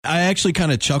I actually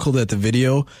kind of chuckled at the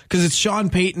video because it's Sean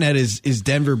Payton at his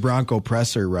Denver Bronco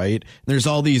presser, right? There's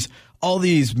all these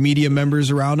media members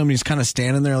around him. He's kind of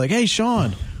standing there like, hey,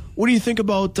 Sean, what do you think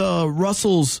about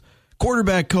Russell's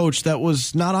quarterback coach that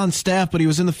was not on staff, but he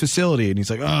was in the facility? And he's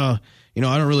like, I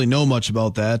don't really know much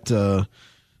about that,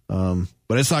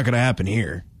 but it's not going to happen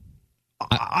here.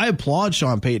 I applaud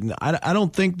Sean Payton. I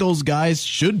don't think those guys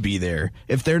should be there.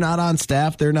 If they're not on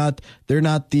staff, they're not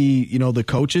the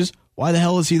coaches. Why the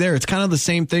hell is he there? It's kind of the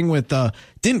same thing with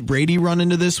didn't Brady run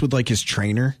into this with like his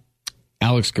trainer?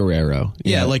 Alex Guerrero.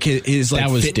 Yeah, like his like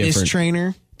fitness different.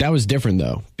 Trainer. That was different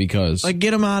though, because like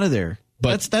get him out of there.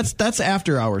 But that's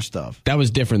after hour stuff. That was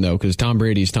different though, because Tom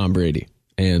Brady's Tom Brady.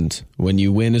 And when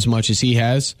you win as much as he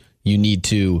has, you need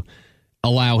to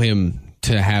allow him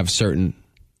to have certain,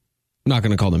 I'm not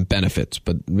going to call them benefits,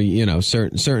 but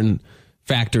certain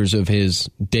factors of his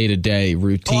day-to-day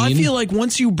routine. I feel like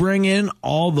once you bring in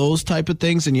all those type of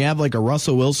things and you have like a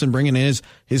Russell Wilson bringing in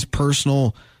his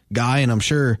personal guy, and I'm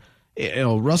sure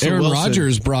Aaron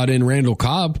Rodgers brought in Randall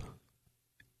Cobb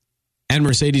and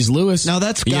Mercedes Lewis. Now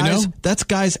that's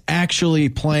guys actually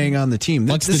playing on the team.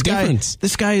 What's the difference?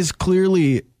 This guy is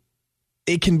clearly,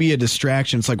 it can be a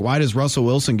distraction. It's like, why does Russell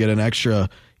Wilson get an extra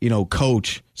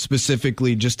coach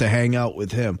specifically just to hang out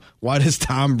with him? Why does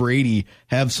Tom Brady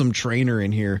have some trainer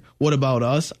in here? What about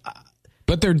us?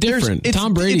 But they're different.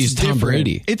 Tom Brady's Tom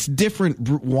Brady. It's different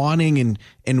wanting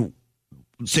and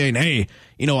saying, hey,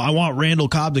 I want Randall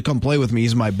Cobb to come play with me.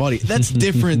 He's my buddy. That's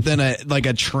different than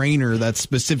a trainer that's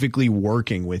specifically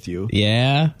working with you.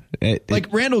 Yeah.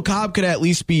 Like Randall Cobb could at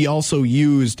least be also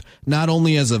used not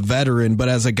only as a veteran, but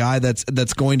as a guy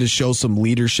that's going to show some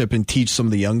leadership and teach some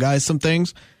of the young guys some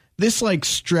things. This like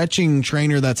stretching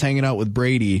trainer that's hanging out with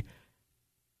Brady,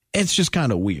 it's just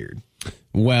kind of weird.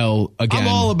 Well, again, I'm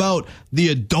all about the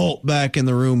adult back in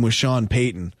the room with Sean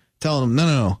Payton telling him,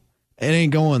 no, it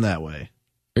ain't going that way.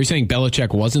 Are you saying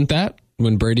Belichick wasn't that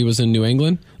when Brady was in New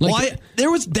England?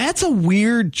 That's a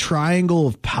weird triangle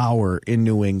of power in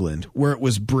New England where it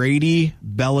was Brady,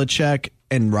 Belichick,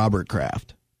 and Robert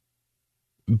Kraft.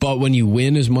 But when you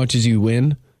win as much as you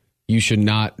win, you should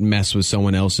not mess with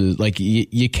someone else's. Like,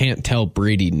 you can't tell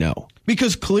Brady no.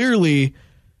 Because clearly,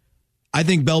 I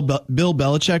think Bill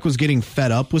Belichick was getting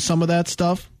fed up with some of that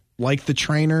stuff, like the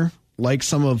trainer, like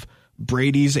some of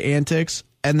Brady's antics,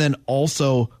 and then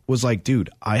also was like, dude,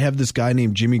 I have this guy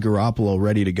named Jimmy Garoppolo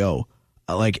ready to go.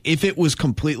 Like, if it was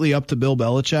completely up to Bill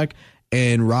Belichick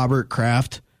and Robert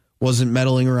Kraft wasn't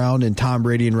meddling around and Tom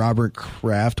Brady and Robert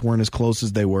Kraft weren't as close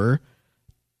as they were,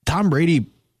 Tom Brady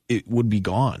would be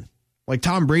gone. Like,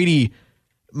 Tom Brady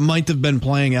might have been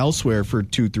playing elsewhere for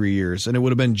 2-3 years, and it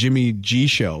would have been Jimmy G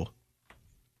show.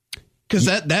 Because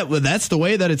that's the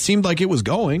way that it seemed like it was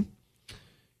going.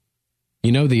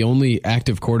 The only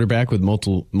active quarterback with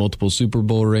multiple Super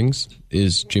Bowl rings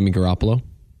is Jimmy Garoppolo.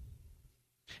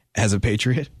 As a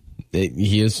Patriot?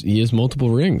 He has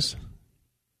multiple rings.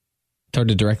 It's hard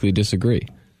to directly disagree.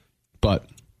 But,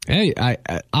 hey,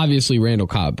 obviously Randall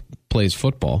Cobb plays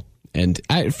football. And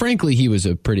frankly, he was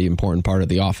a pretty important part of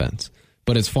the offense.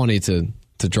 But it's funny to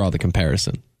draw the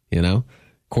comparison,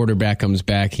 Quarterback comes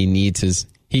back, he needs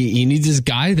his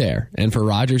guy there. And for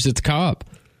Rodgers, it's Cobb.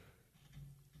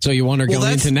 So you wonder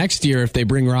going into next year, if they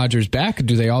bring Rodgers back,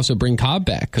 do they also bring Cobb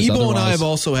back? Ebo and I have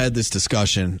also had this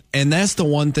discussion, and that's the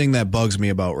one thing that bugs me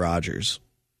about Rodgers.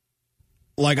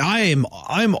 Like, I'm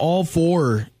all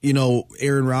for,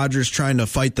 Aaron Rodgers trying to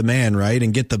fight the man, right,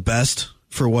 and get the best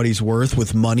for what he's worth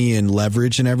with money and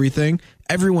leverage and everything.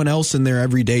 Everyone else in their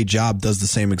everyday job does the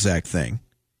same exact thing.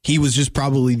 He was just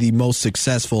probably the most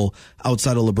successful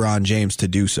outside of LeBron James to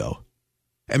do so.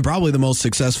 And probably the most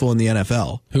successful in the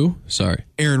NFL. Who? Sorry.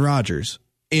 Aaron Rodgers.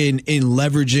 In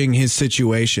leveraging his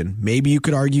situation. Maybe you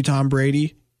could argue Tom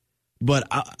Brady.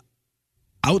 But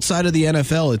outside of the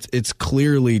NFL, it's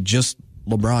clearly just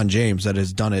LeBron James that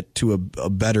has done it to a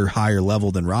better, higher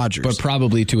level than Rodgers. But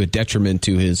probably to a detriment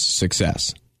to his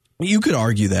success. You could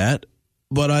argue that.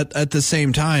 But at the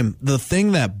same time, the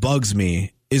thing that bugs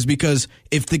me is because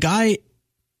if the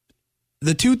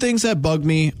two things that bug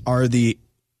me are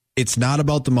it's not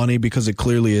about the money because it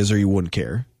clearly is, or you wouldn't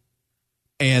care.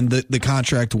 And the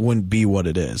contract wouldn't be what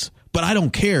it is. But I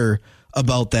don't care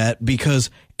about that because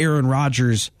Aaron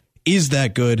Rodgers is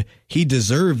that good. He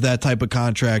deserved that type of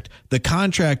contract. The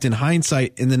contract in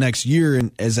hindsight in the next year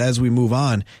and as we move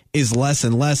on is less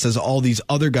and less as all these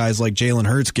other guys like Jalen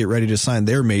Hurts get ready to sign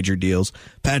their major deals.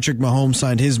 Patrick Mahomes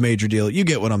signed his major deal. You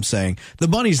get what I'm saying. The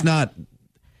money's not,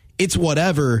 it's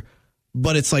whatever,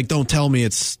 but it's like, don't tell me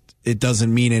it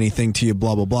doesn't mean anything to you,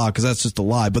 blah, blah, blah, because that's just a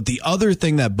lie. But the other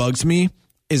thing that bugs me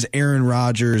is Aaron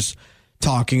Rodgers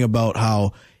talking about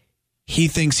how he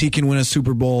thinks he can win a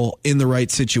Super Bowl in the right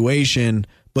situation,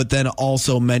 but then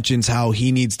also mentions how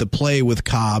he needs to play with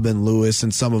Cobb and Lewis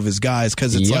and some of his guys,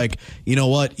 because it's like, you know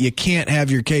what? You can't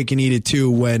have your cake and eat it too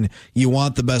when you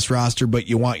want the best roster, but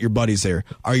you want your buddies there.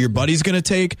 Are your buddies going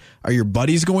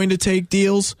to take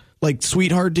deals, like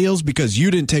sweetheart deals? Because you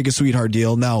didn't take a sweetheart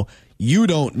deal. Now, you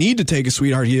don't need to take a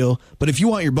sweetheart deal, but if you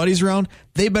want your buddies around,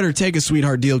 they better take a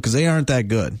sweetheart deal because they aren't that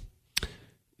good.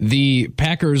 The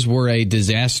Packers were a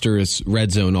disastrous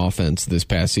red zone offense this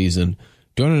past season.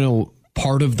 Do you want to know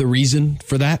part of the reason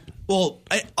for that? Well,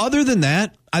 other than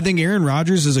that, I think Aaron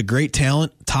Rodgers is a great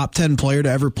talent, top 10 player to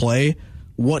ever play.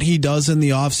 What he does in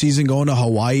the offseason going to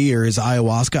Hawaii or his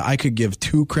ayahuasca, I could give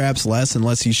two craps less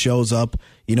unless he shows up,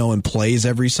 and plays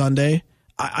every Sunday.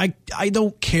 I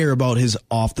don't care about his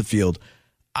off the field.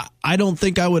 I don't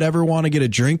think I would ever want to get a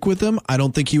drink with him. I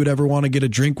don't think he would ever want to get a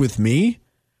drink with me.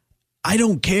 I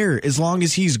don't care as long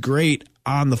as he's great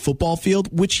on the football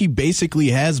field, which he basically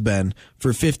has been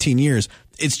for 15 years.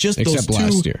 It's just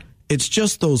last year. It's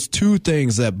just those two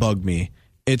things that bug me.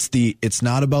 It's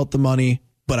not about the money,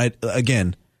 but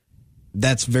again,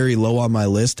 that's very low on my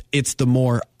list. It's the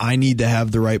more I need to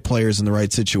have the right players in the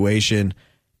right situation,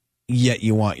 yet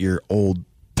you want your old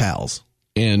pals.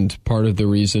 And part of the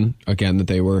reason, again, that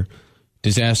they were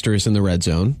disastrous in the red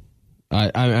zone.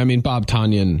 I mean, Bob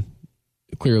Tonyan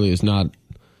clearly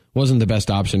wasn't the best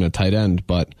option at tight end,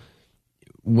 but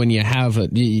when you have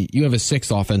a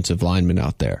sixth offensive lineman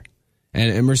out there,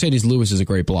 and Mercedes Lewis is a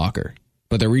great blocker,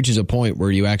 but there reaches a point where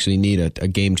you actually need a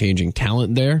game-changing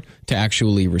talent there to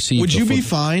actually receive. Would you be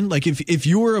fine? Like if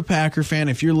you were a Packer fan,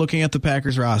 if you're looking at the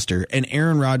Packers roster and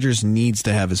Aaron Rodgers needs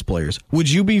to have his players, would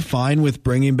you be fine with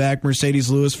bringing back Mercedes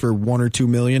Lewis for $1 or $2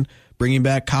 million, bringing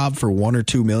back Cobb for $1 or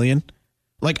 $2 million?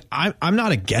 Like, I'm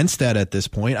not against that at this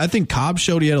point. I think Cobb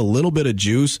showed he had a little bit of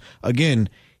juice. Again,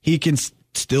 he can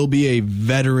still be a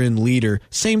veteran leader.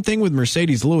 Same thing with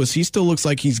Mercedes Lewis. He still looks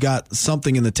like he's got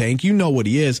something in the tank. You know what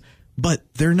he is, but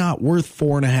they're not worth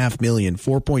 $4.5 million,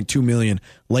 $4.2 million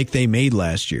like they made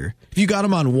last year. If you got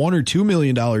him on $1 or $2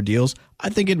 million deals, I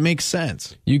think it makes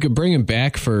sense. You could bring him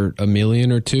back for $1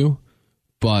 million or $2 million,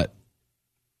 but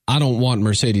I don't want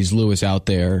Mercedes Lewis out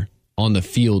there on the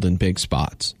field in big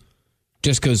spots.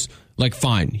 Just because,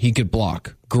 fine, he could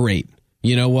block. Great.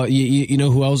 You know what? You know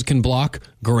who else can block?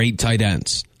 Great tight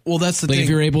ends. Well, that's the thing. If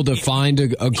you're able to find a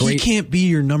great... He can't be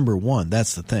your number one.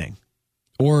 That's the thing.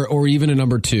 Or even a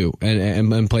number two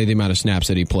and play the amount of snaps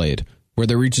that he played. Where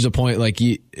there reaches a point,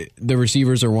 the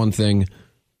receivers are one thing,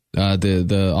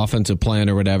 the offensive plan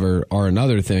or whatever are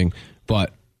another thing,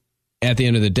 but at the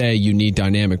end of the day, you need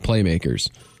dynamic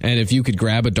playmakers. And if you could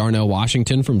grab a Darnell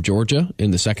Washington from Georgia in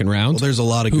the second round... Well, there's a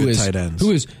lot of good tight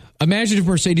ends. Imagine if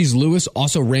Mercedes Lewis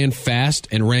also ran fast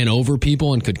and ran over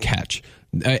people and could catch.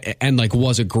 And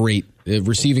was a great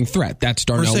receiving threat. That's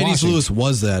Darnell Washington. Mercedes Lewis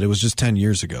was that. It was just 10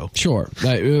 years ago. Sure.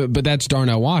 But that's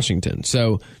Darnell Washington.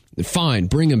 So, fine,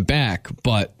 bring him back,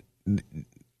 but...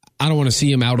 I don't want to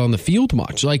see him out on the field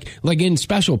much. Like in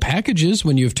special packages,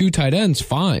 when you have two tight ends,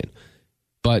 fine.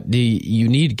 But you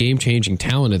need game-changing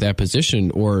talent at that position,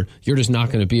 or you're just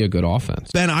not going to be a good offense.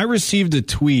 Ben, I received a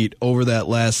tweet over that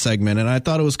last segment, and I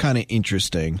thought it was kind of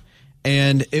interesting.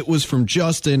 And it was from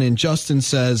Justin, and Justin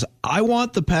says, I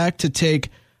want the Pack to take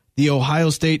the Ohio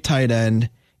State tight end.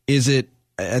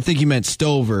 I think he meant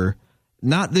Stover,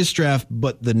 not this draft,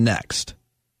 but the next.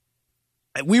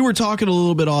 We were talking a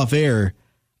little bit off air.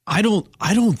 I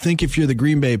don't think if you're the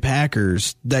Green Bay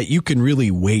Packers that you can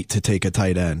really wait to take a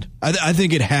tight end. I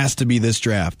think it has to be this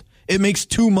draft. It makes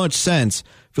too much sense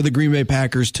for the Green Bay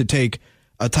Packers to take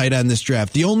a tight end this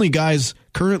draft. The only guys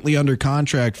currently under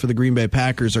contract for the Green Bay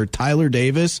Packers are Tyler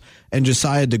Davis and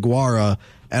Josiah DeGuara,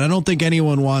 and I don't think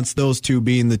anyone wants those two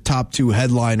being the top two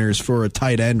headliners for a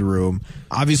tight end room.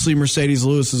 Obviously, Mercedes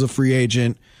Lewis is a free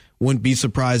agent. Wouldn't be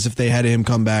surprised if they had him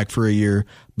come back for a year.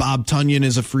 Bob Tonyan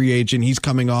is a free agent. He's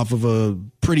coming off of a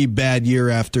pretty bad year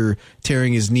after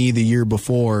tearing his knee the year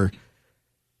before.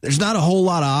 There's not a whole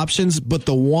lot of options, but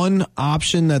the one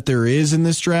option that there is in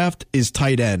this draft is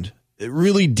tight end. A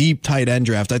really deep tight end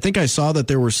draft. I think I saw that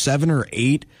there were 7 or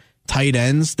 8 tight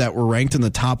ends that were ranked in the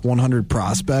top 100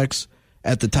 prospects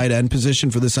at the tight end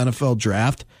position for this NFL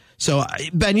draft. So,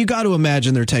 Ben, you got to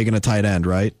imagine they're taking a tight end,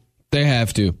 right? They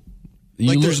have to.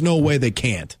 There's no way they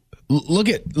can't. Look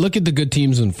at the good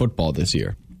teams in football this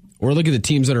year, or look at the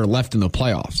teams that are left in the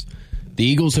playoffs. The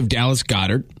Eagles have Dallas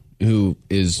Goedert, who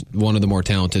is one of the more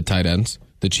talented tight ends.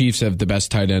 The Chiefs have the best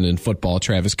tight end in football,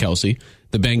 Travis Kelce.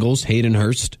 The Bengals, Hayden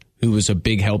Hurst, who was a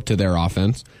big help to their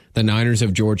offense. The Niners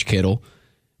have George Kittle.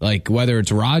 Whether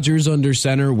it's Rodgers under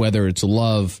center, whether it's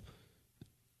Love,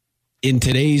 in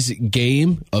today's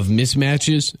game of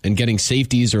mismatches and getting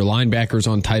safeties or linebackers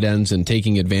on tight ends and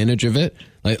taking advantage of it,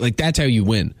 like that's how you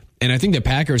win. And I think the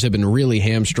Packers have been really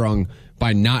hamstrung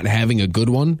by not having a good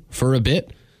one for a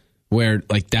bit, where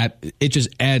like that, it just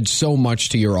adds so much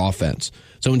to your offense.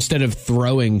 So instead of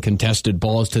throwing contested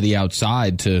balls to the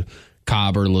outside to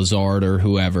Cobb or Lazard or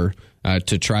whoever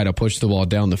to try to push the ball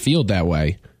down the field that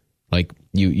way, like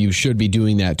you should be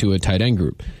doing that to a tight end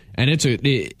group. And it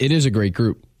is a great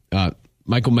group.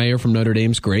 Michael Mayer from Notre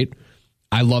Dame's great.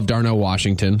 I love Darnell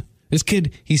Washington. This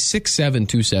kid, he's 6'7",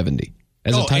 270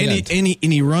 as a tight end.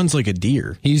 And he runs like a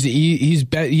deer. He's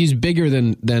bigger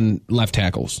than left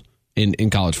tackles in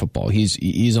college football.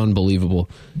 He's unbelievable.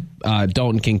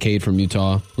 Dalton Kincaid from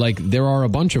Utah. Like, there are a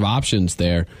bunch of options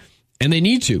there, and they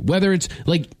need to. Whether it's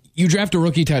like you draft a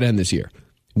rookie tight end this year,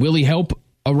 will he help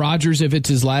a Rodgers if it's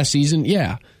his last season?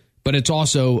 Yeah. But it's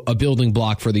also a building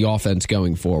block for the offense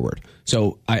going forward.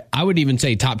 So I would even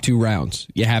say top 2 rounds,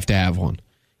 you have to have one.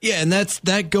 Yeah, and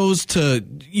that goes to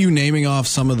you naming off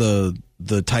some of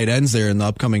the tight ends there in the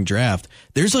upcoming draft.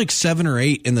 There's like 7 or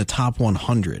 8 in the top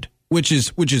 100, which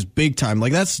is big time.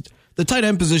 Like, that's the tight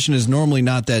end position is normally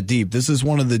not that deep. This is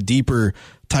one of the deeper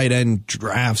tight end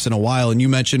drafts in a while. And you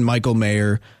mentioned Michael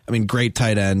Mayer. I mean, great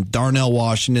tight end. Darnell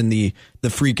Washington, the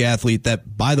freak athlete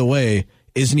that, by the way,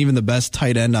 isn't even the best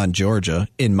tight end on Georgia,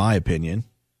 in my opinion.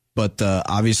 But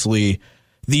obviously,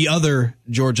 the other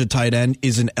Georgia tight end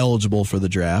isn't eligible for the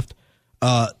draft.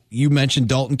 You mentioned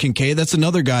Dalton Kincaid. That's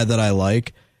another guy that I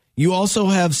like. You also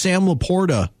have Sam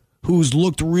Laporta, who's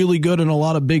looked really good in a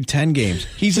lot of Big Ten games.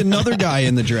 He's another guy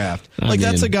in the draft.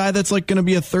 That's a guy that's like going to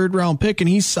be a 3rd-round pick, and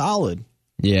he's solid.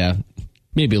 Yeah,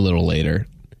 maybe a little later.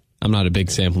 I'm not a big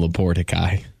Sam Laporta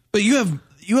guy. But you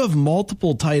have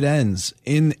multiple tight ends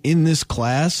in this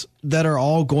class that are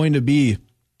all going to be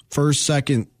 1st,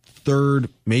 2nd, 3rd,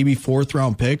 maybe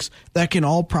 4th-round picks that can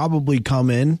all probably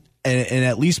come in and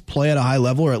at least play at a high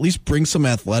level, or at least bring some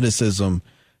athleticism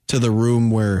to the room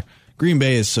where Green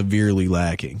Bay is severely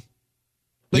lacking.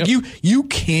 Like, you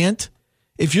can't,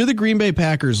 if you're the Green Bay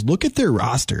Packers, look at their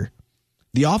roster.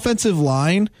 The offensive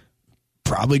line,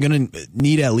 probably going to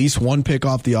need at least 1 pick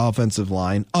off the offensive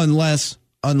line, unless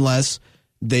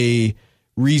they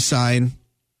re-sign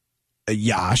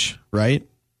Yash, right?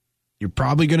 You're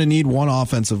probably going to need 1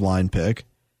 offensive line pick.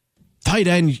 Tight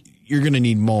end, you're going to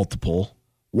need multiple.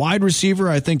 Wide receiver,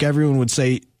 I think everyone would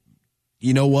say,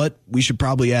 you know what, we should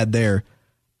probably add there.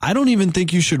 I don't even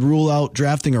think you should rule out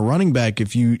drafting a running back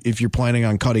if you're planning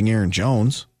on cutting Aaron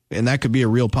Jones, and that could be a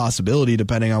real possibility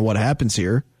depending on what happens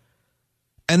here.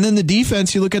 And then the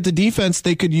defense, you look at the defense,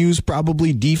 they could use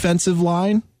probably defensive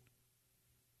line,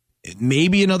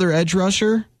 maybe another edge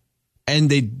rusher, and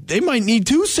they might need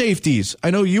 2 safeties.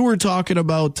 I know you were talking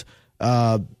about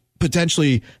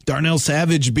potentially Darnell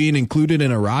Savage being included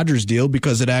in a Rodgers deal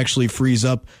because it actually frees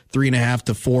up $3.5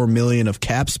 to $4 million of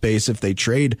cap space if they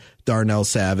trade Darnell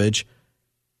Savage.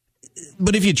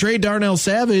 But if you trade Darnell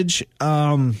Savage,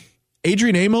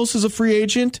 Adrian Amos is a free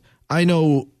agent. I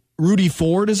know Rudy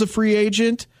Ford is a free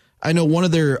agent. I know one of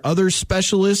their other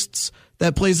specialists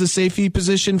that plays the safety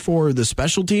position for the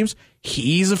special teams,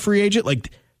 he's a free agent. Like,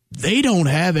 they don't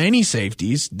have any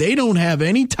safeties. They don't have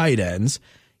any tight ends.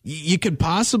 You could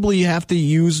possibly have to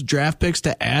use draft picks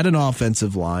to add an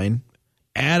offensive line,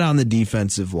 add on the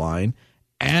defensive line,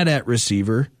 add at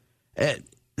receiver.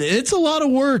 It's a lot of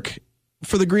work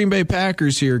for the Green Bay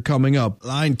Packers here coming up.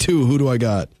 Line 2, who do I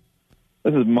got?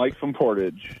 This is Mike from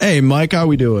Portage. Hey, Mike, how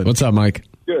we doing? What's up, Mike?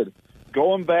 Good.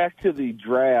 Going back to the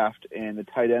draft and the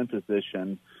tight end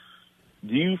position,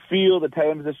 do you feel the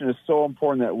tight end position is so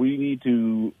important that we need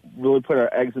to really put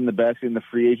our eggs in the basket in the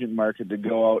free agent market to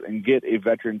go out and get a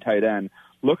veteran tight end?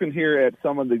 Looking here at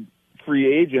some of the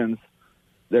free agents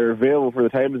that are available for the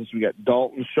tight end position, we got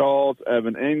Dalton Schultz,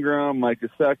 Evan Ingram, Mike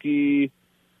Gesicki,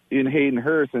 Ian Hayden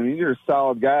Hurst. I mean, these are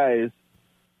solid guys.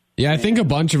 Yeah, I think a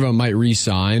bunch of them might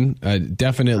re-sign.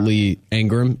 Definitely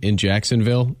Ingram in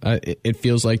Jacksonville. It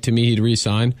feels like to me he'd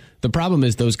re-sign. The problem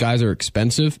is those guys are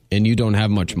expensive, and you don't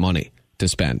have much money to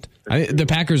spend. The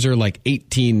Packers are like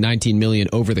 18, 19 million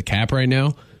over the cap right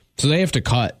now, so they have to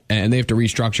cut, and they have to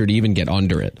restructure to even get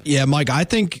under it. Yeah, Mike, I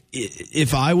think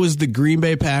if I was the Green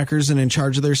Bay Packers and in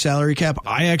charge of their salary cap,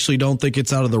 I actually don't think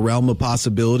it's out of the realm of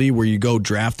possibility where you go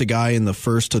draft a guy in the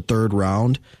 1st to 3rd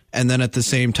round, and then at the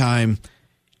same time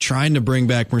trying to bring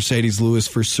back Mercedes Lewis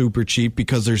for super cheap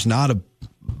because there's not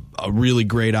a really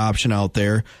great option out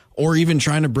there, or even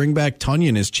trying to bring back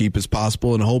Tunyon as cheap as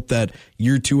possible and hope that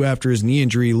year 2 after his knee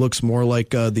injury looks more like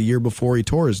the year before he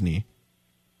tore his knee.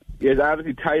 Yeah, it's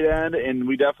obviously tight end, and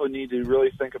we definitely need to really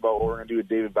think about what we're going to do with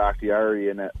David Bakhtiari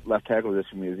in that left tackle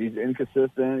position. Because he's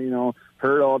inconsistent,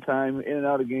 hurt all the time, in and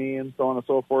out of games, so on and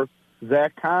so forth.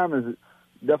 Zach Tom is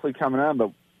definitely coming on,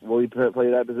 but will he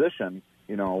play that position?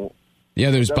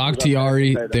 Yeah, there's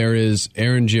Bakhtiari, there is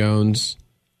Aaron Jones,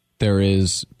 there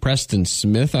is Preston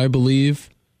Smith, I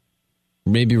believe,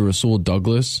 maybe Rasul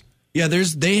Douglas. Yeah,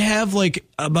 they have like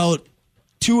about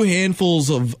 2 handfuls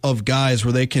of guys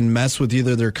where they can mess with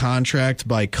either their contract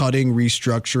by cutting,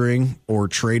 restructuring, or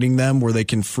trading them, where they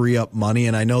can free up money.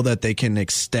 And I know that they can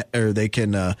extend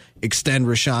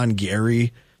Rashawn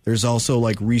Gary. There's also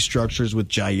like restructures with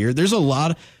Jair. There's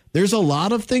a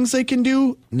lot of things they can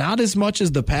do. Not as much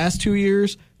as the past 2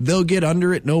 years. They'll get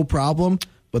under it, no problem.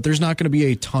 But there's not going to be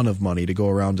a ton of money to go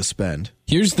around to spend.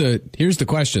 Here's the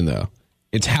question, though.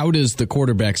 It's how does the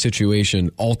quarterback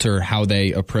situation alter how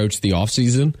they approach the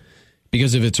offseason?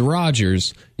 Because if it's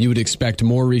Rodgers, you would expect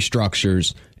more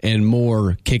restructures and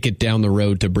more kick it down the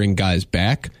road to bring guys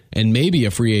back, and maybe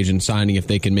a free agent signing if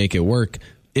they can make it work.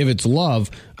 If it's Love,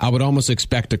 I would almost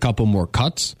expect a couple more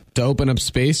cuts to open up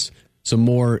space, some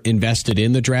more invested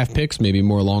in the draft picks, maybe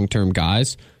more long-term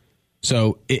guys.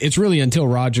 So it's really until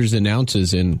Rodgers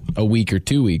announces in a week or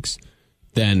 2 weeks,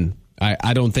 then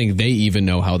I don't think they even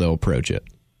know how they'll approach it.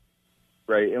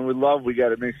 Right, and with Love, we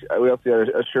also got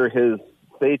to assure his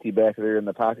safety back there in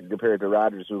the pocket compared to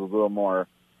Rodgers, who's a little more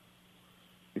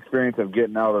experience of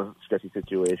getting out of sketchy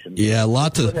situations. Yeah,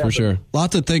 for sure.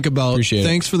 Lot to think about. Appreciate it.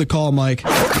 Thanks for the call, Mike.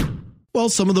 Well,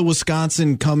 some of the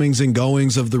Wisconsin comings and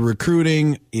goings of the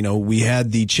recruiting, we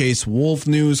had the Chase Wolf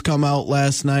news come out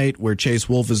last night where Chase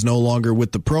Wolf is no longer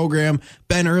with the program.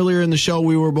 Ben, earlier in the show,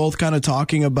 we were both kind of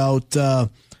talking about,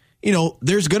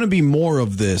 there's going to be more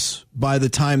of this by the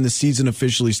time the season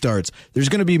officially starts. There's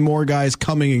going to be more guys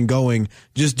coming and going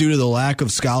just due to the lack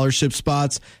of scholarship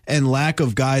spots and lack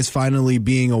of guys finally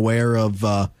being aware of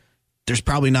there's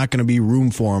probably not going to be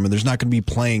room for them and there's not going to be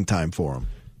playing time for them.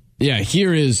 Yeah,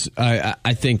 here is,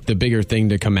 I think, the bigger thing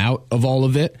to come out of all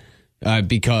of it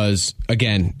because,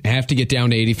 again, have to get down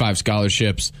to 85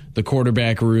 scholarships. The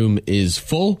quarterback room is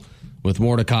full with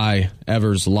Mordecai,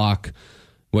 Evers, Locke.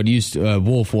 What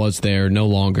Wolf was there, no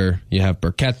longer. You have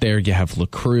Burkett there. You have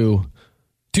LaCrue.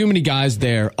 Too many guys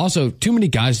there. Also, too many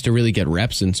guys to really get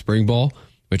reps in spring ball,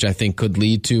 which I think could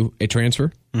lead to a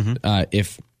transfer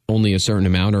if only a certain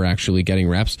amount are actually getting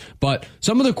reps. But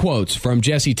some of the quotes from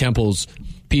Jesse Temple's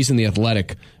piece in The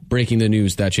Athletic breaking the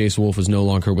news that Chase Wolf is no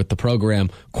longer with the program.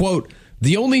 Quote,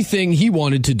 "The only thing he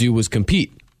wanted to do was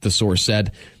compete," the source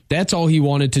said. That's all he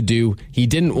wanted to do. He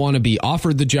didn't want to be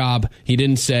offered the job. He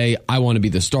didn't say, "I want to be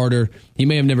the starter." He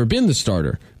may have never been the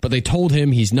starter, but they told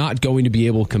him he's not going to be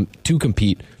able to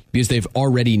compete because they've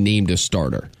already named a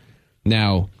starter.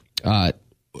 Now,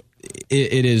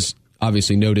 it is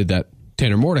obviously noted that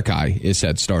Tanner Mordecai is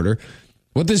said starter.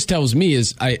 What this tells me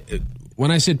is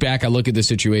when I sit back, I look at the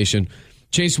situation.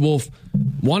 Chase Wolf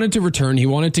wanted to return. He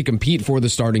wanted to compete for the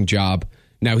starting job.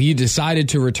 Now, he decided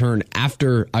to return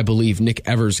after, I believe, Nick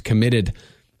Evers committed,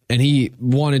 and he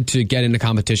wanted to get into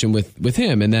competition with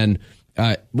him. And then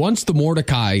once the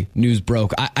Mordecai news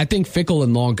broke, I think Fickell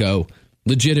and Longo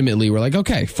legitimately were like,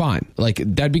 okay, fine. Like,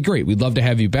 that'd be great. We'd love to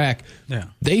have you back. Yeah.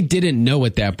 They didn't know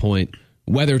at that point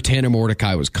whether Tanner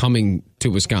Mordecai was coming to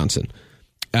Wisconsin.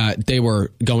 They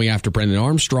were going after Brendan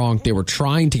Armstrong. They were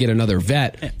trying to get another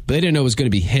vet, but they didn't know it was going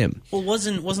to be him. Well,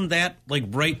 wasn't that like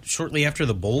right shortly after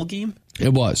the bowl game?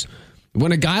 It was.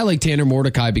 When a guy like Tanner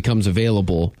Mordecai becomes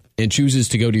available and chooses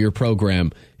to go to your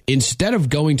program, instead of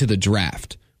going to the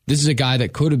draft, this is a guy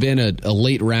that could have been a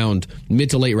late round, mid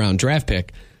to late round draft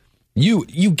pick.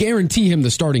 You guarantee him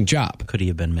the starting job. Could he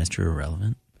have been Mr.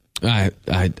 Irrelevant? I'm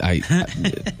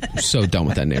so done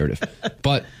with that narrative.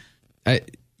 But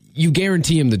you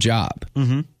guarantee him the job.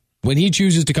 Mm-hmm. When he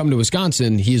chooses to come to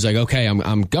Wisconsin, he's like, okay,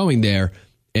 I'm going there.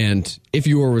 And if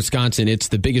you were Wisconsin, it's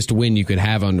the biggest win you could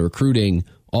have on recruiting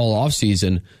all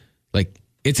offseason. Like,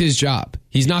 it's his job.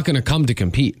 He's not going to come to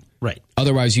compete. Right.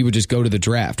 Otherwise, he would just go to the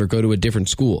draft or go to a different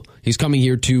school. He's coming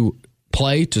here to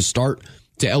play, to start,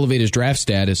 to elevate his draft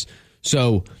status.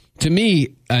 So, to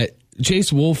me,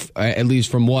 Chase Wolf, at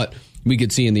least from what we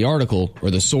could see in the article,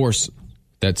 or the source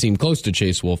that seemed close to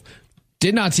Chase Wolf,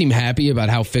 did not seem happy about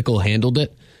how Fickell handled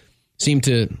it. Seemed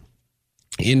to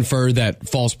infer that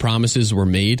false promises were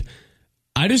made.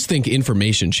 I just think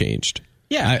information changed.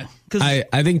 Yeah.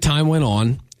 I think time went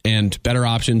on and better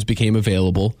options became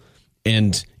available.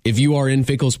 And if you are in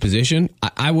Fickell's position,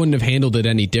 I wouldn't have handled it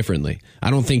any differently.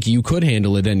 I don't think you could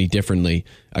handle it any differently.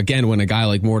 Again, when a guy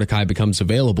like Mordecai becomes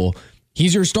available,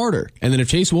 he's your starter. And then if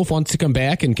Chase Wolf wants to come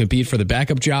back and compete for the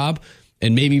backup job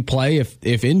and maybe play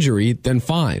if injury, then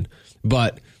fine.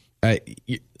 But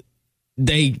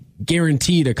they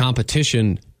guaranteed a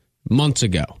competition months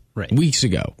ago, weeks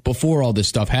ago, before all this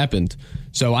stuff happened.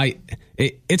 So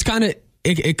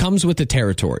it comes with the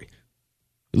territory.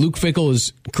 Luke Fickell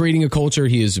is creating a culture.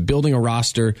 He is building a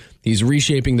roster. He's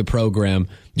reshaping the program.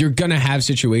 You're going to have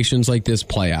situations like this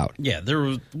play out. Yeah, there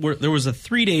was a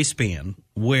 3-day span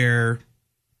where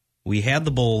we had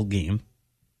the bowl game.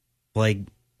 Like,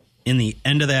 in the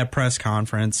end of that press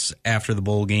conference after the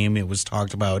bowl game, it was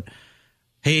talked about,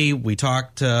 hey, we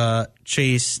talked to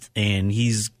Chase, and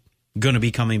he's going to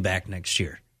be coming back next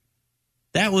year.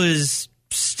 That was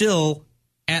still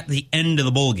at the end of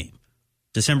the bowl game,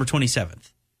 December 27th.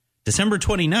 December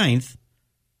 29th,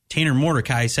 Tanner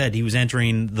Mordecai said he was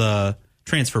entering the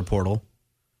transfer portal.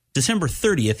 December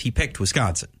 30th, he picked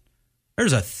Wisconsin.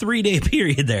 There's a 3-day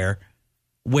period there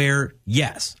where,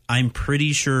 yes, I'm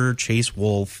pretty sure Chase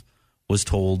Wolf was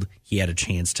told he had a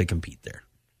chance to compete there.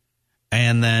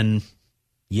 And then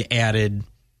you added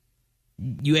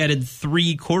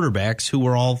 3 quarterbacks who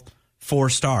were all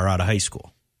 4-star out of high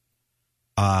school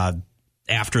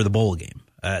after the bowl game.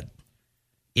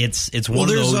 It's one of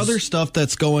those. There's other stuff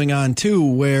that's going on too,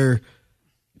 where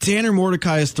Tanner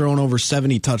Mordecai has thrown over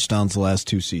 70 touchdowns the last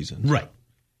 2 seasons. Right.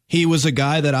 He was a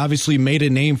guy that obviously made a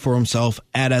name for himself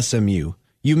at SMU.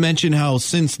 You mentioned how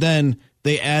since then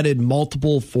they added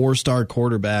multiple 4-star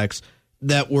quarterbacks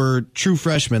that were true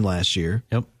freshmen last year.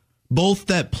 Yep. Both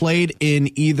that played in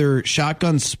either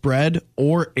shotgun spread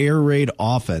or air raid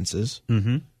offenses.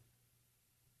 Mm-hmm.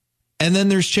 And then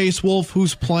there's Chase Wolf,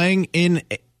 who's playing in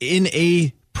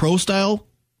a pro style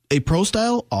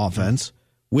offense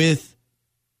with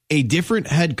a different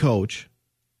head coach.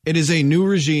 It is a new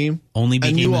regime. Only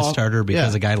became a starter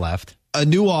because a guy left. A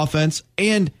new offense,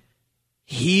 and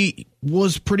he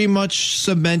was pretty much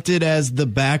cemented as the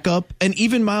backup. And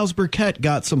even Miles Burkett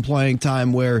got some playing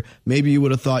time where maybe you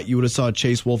would have thought you would have saw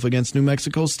Chase Wolf against New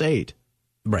Mexico State.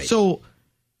 Right. So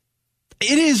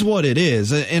it is what it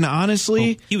is. And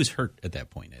honestly, he was hurt at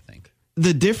that point, I think.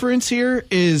 The difference here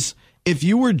is if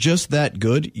you were just that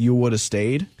good, you would have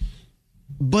stayed.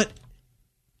 But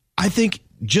I think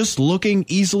just looking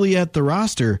easily at the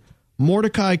roster,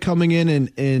 Mordecai coming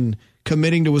in and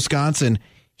committing to Wisconsin,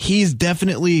 he's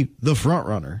definitely the front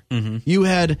runner. Mm-hmm. You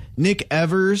had Nick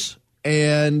Evers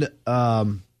and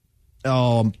Locke.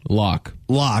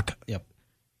 Yep.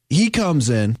 He comes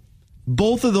in.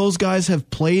 Both of those guys have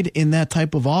played in that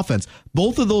type of offense.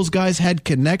 Both of those guys had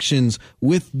connections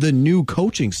with the new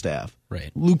coaching staff.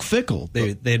 Right. Luke Fickell. They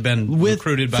had been with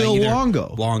recruited by Phil either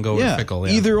Longo. Longo or Fickell.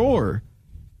 Yeah. Either or.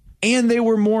 And they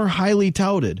were more highly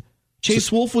touted.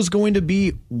 Chase Wolf was going to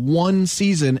be 1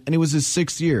 season, and it was his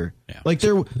 6th year. Yeah. Like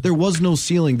there was no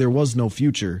ceiling. There was no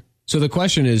future. So the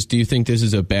question is, do you think this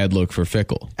is a bad look for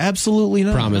Fickell? Absolutely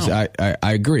not. Promise. No.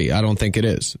 I agree. I don't think it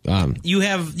is. You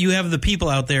have the people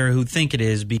out there who think it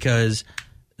is because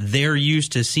they're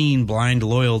used to seeing blind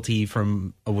loyalty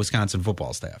from a Wisconsin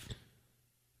football staff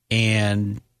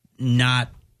and not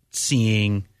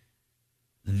seeing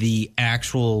the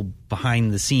actual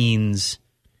behind the scenes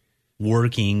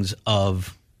workings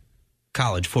of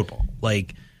college football.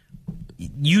 Like,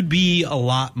 you'd be a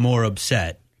lot more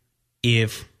upset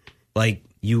if, like,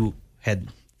 you had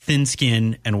thin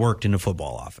skin and worked in a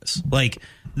football office. Like,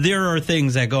 there are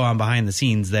things that go on behind the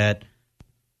scenes that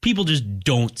people just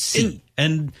don't see.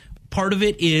 And part of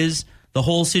it is the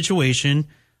whole situation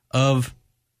of,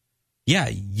 yeah,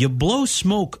 you blow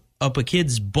smoke up a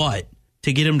kid's butt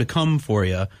to get him to come for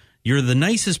you. You're the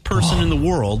nicest person in the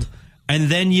world, and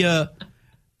then you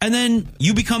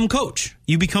become coach.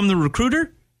 You become the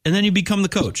recruiter, and then you become the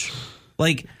coach.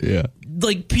 Like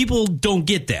people don't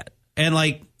get that. And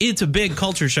like, it's a big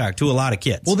culture shock to a lot of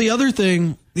kids. Well, the other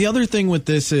thing with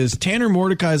this is Tanner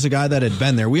Mordecai is a guy that had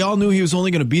been there. We all knew he was only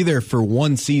going to be there for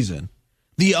 1 season.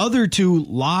 The other two,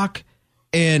 Locke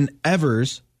and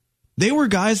Evers, they were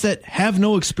guys that have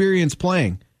no experience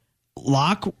playing.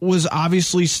 Locke was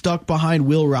obviously stuck behind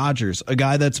Will Rogers, a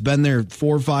guy that's been there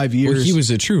 4 or 5 years. Well, he was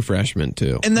a true freshman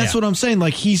too, and that's what I'm saying.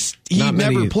 Like he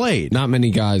never played. Not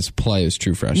many guys play as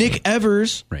true freshmen. Nick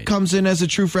Evers comes in as a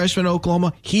true freshman at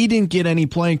Oklahoma. He didn't get any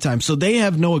playing time, so they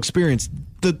have no experience.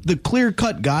 The clear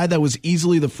cut guy that was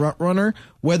easily the front runner,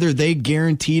 whether they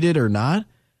guaranteed it or not,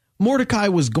 Mordecai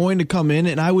was going to come in,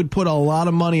 and I would put a lot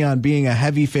of money on being a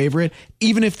heavy favorite,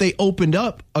 even if they opened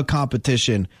up a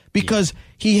competition, because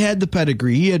he had the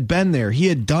pedigree. He had been there. He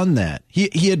had done that.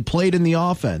 He had played in the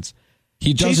offense.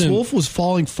 Chase Wolf was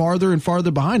falling farther and farther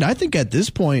behind. I think at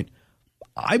this point,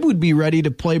 I would be ready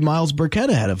to play Miles Burkett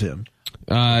ahead of him.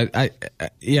 I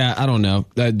don't know.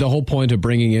 The whole point of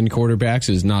bringing in quarterbacks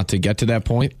is not to get to that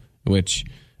point, which,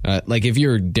 like if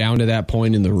you're down to that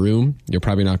point in the room, you're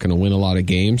probably not going to win a lot of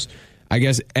games. I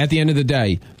guess at the end of the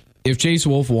day, if Chase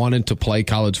Wolf wanted to play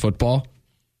college football,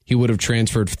 he would have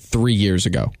transferred 3 years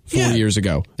ago, 4 years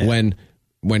ago, when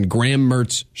Graham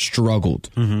Mertz struggled.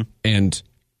 And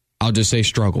I'll just say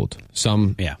struggled.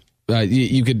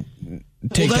 You could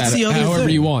take that however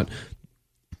you want.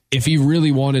 If he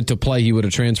really wanted to play, he would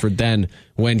have transferred then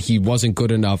when he wasn't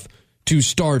good enough to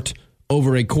start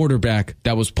over a quarterback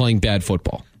that was playing bad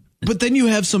football. But then you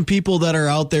have some people that are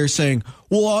out there saying,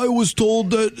 well, I was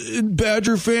told that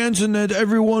Badger fans and that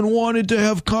everyone wanted to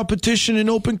have competition and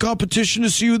open competition to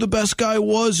see who the best guy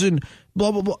was and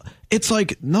blah, blah, blah. It's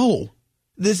like, no.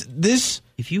 This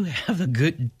If you have a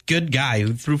good guy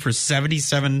who threw for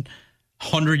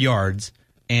 7,700 yards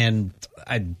and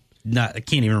I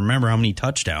can't even remember how many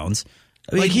touchdowns.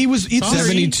 I mean, like it's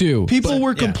 72. People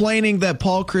were complaining that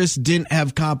Paul Chryst didn't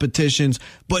have competitions,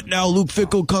 but now Luke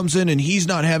Fickell comes in and he's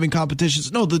not having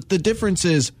competitions. No, the difference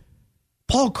is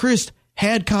Paul Chryst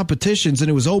had competitions and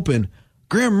it was open.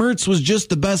 Graham Mertz was just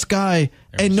the best guy,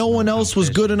 and no one else was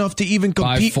good enough to even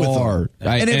compete with him.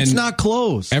 And it's not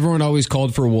close. Everyone always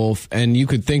called for Wolf, and you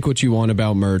could think what you want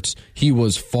about Mertz. He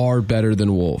was far better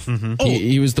than Wolf.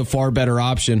 He was the far better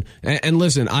option. And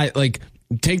listen,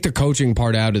 take the coaching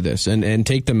part out of this and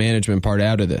take the management part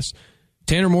out of this.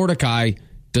 Tanner Mordecai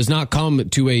does not come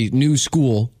to a new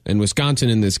school, in Wisconsin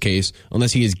in this case,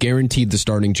 unless he is guaranteed the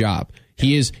starting job.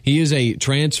 He is a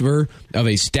transfer of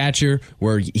a stature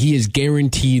where he is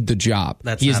guaranteed the job.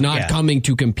 He is not coming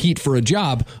to compete for a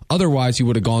job. Otherwise, he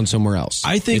would have gone somewhere else.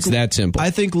 I think it's that simple. I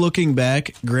think looking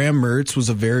back, Graham Mertz was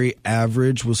a very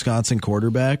average Wisconsin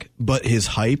quarterback, but his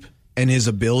hype and his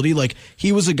ability, like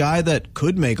he was a guy that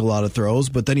could make a lot of throws,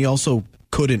 but then he also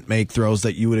couldn't make throws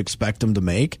that you would expect him to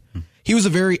make. He was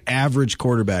a very average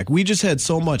quarterback. We just had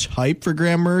so much hype for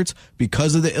Graham Mertz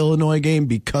because of the Illinois game,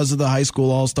 because of the high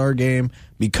school all-star game,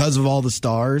 because of all the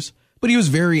stars, but he was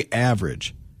very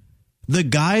average. The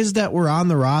guys that were on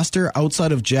the roster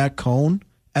outside of Jack Cohn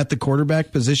at the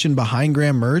quarterback position behind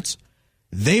Graham Mertz,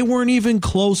 they weren't even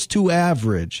close to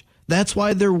average. That's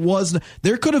why there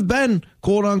could have been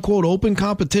quote-unquote open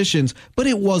competitions, but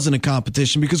it wasn't a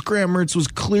competition because Graham Mertz was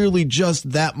clearly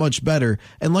just that much better.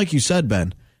 And like you said,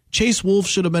 Ben, Chase Wolf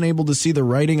should have been able to see the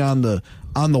writing on the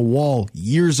wall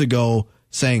years ago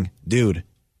saying, dude,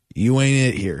 you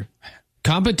ain't it here.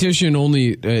 Competition's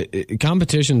only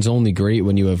great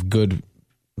when you have good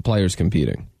players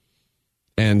competing.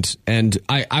 And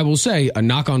I will say a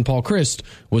knock on Paul Chryst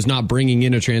was not bringing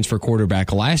in a transfer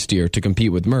quarterback last year to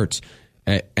compete with Mertz.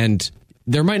 And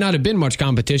there might not have been much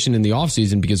competition in the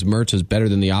offseason because Mertz was better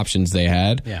than the options they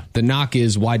had. Yeah. The knock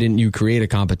is, why didn't you create a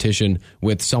competition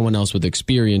with someone else with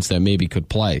experience that maybe could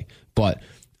play? But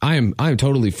I am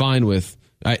totally fine with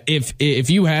if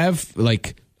you have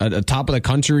like a top of the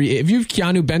country, if you have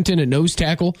Keanu Benton at nose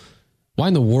tackle, why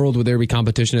in the world would there be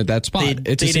competition at that spot?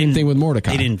 It's the same thing with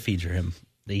Mordecai. They didn't feature him.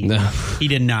 He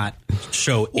did not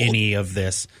show any of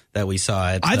this that we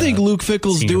saw. I think Luke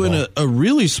Fickell's doing a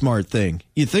really smart thing.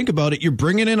 You think about it, you're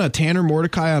bringing in a Tanner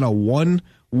Mordecai on a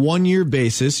one-year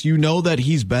basis. You know that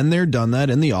he's been there, done that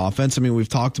in the offense. I mean, we've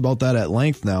talked about that at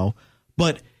length now.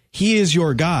 But he is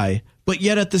your guy. But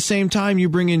yet at the same time, you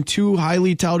bring in two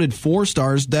highly touted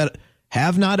 4-stars that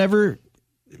have not ever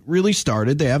really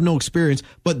started. They have no experience,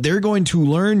 but they're going to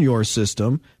learn your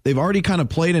system. They've already kind of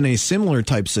played in a similar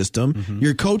type system.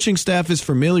 Your coaching staff is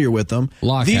familiar with them.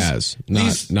 Locke has,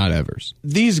 not Evers.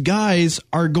 These guys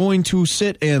are going to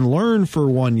sit and learn for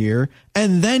 1 year,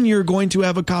 and then you're going to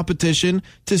have a competition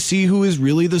to see who is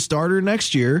really the starter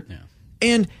next year. Yeah.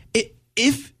 And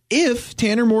if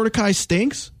Tanner Mordecai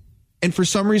stinks, and for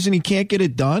some reason he can't get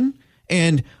it done,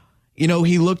 and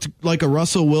he looked like a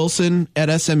Russell Wilson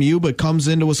at SMU, but comes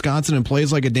into Wisconsin and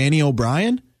plays like a Danny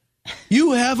O'Brien.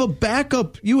 You have a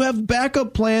backup. You have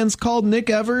backup plans called Nick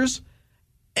Evers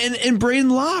and Braden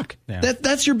Locke. Yeah.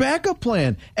 That's your backup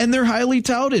plan. And they're highly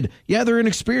touted. Yeah, they're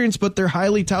inexperienced, but they're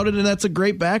highly touted, and that's a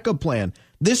great backup plan.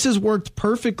 This has worked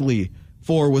perfectly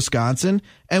for Wisconsin.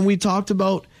 And we talked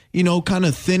about, kind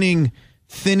of thinning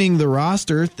the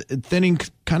roster, thinning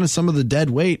kind of some of the dead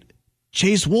weight.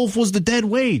 Chase Wolf was the dead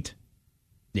weight.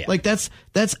 Yeah. Like that's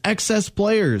excess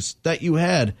players that you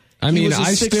had. He was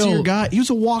a 6-year guy. He was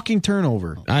a walking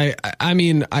turnover. I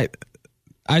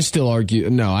still argue.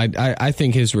 No, I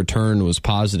think his return was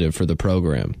positive for the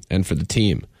program and for the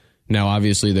team. Now,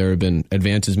 obviously, there have been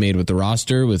advances made with the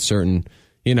roster with certain.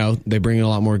 They bring in a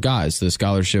lot more guys. The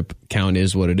scholarship count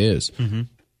is what it is.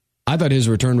 I thought his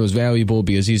return was valuable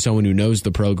because he's someone who knows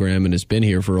the program and has been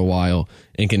here for a while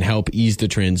and can help ease the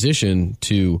transition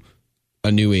to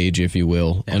a new age, if you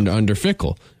will, under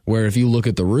Fickell. Where if you look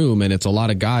at the room, and it's a lot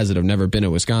of guys that have never been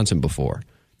at Wisconsin before,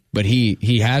 but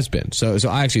he has been. So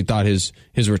I actually thought his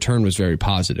return was very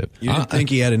positive. You didn't think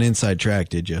he had an inside track,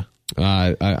 did you?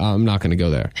 I'm not going to go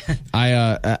there.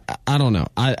 I don't know.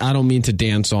 I don't mean to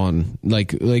dance on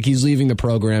like he's leaving the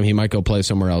program. He might go play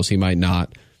somewhere else. He might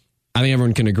not. I think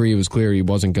everyone can agree it was clear he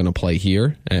wasn't going to play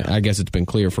here. I guess it's been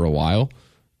clear for a while,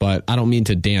 but I don't mean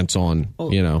to dance on,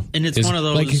 And it's one of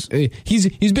those. Like,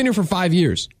 he's been here for 5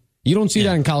 years. You don't see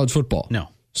that in college football. No.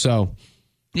 So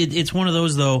it's one of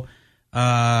those, though.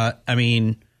 On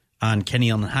Kenny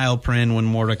Heilprin when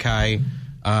Mordecai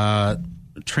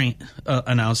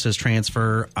announced his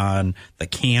transfer, on the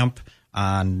camp,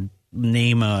 on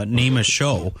name a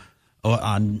show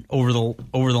on over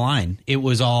the line. It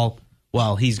was all,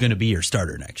 well, he's going to be your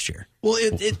starter next year. Well,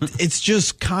 it's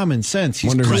just common sense. He's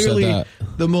Wonder who said clearly that.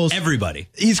 the most Everybody.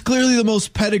 He's clearly the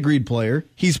most pedigreed player.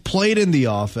 He's played in the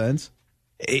offense.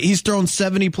 He's thrown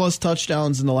 70+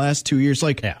 touchdowns in the last 2 years.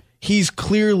 He's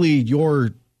clearly your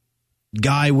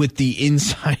guy with the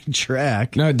inside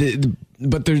track. No,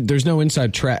 but there's no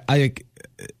inside track. I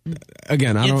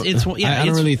don't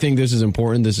really think this is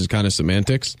important. This is kind of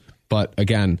semantics. But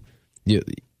again,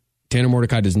 Tanner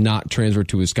Mordecai does not transfer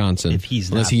to Wisconsin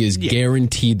unless he is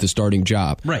guaranteed the starting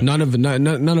job. Right. None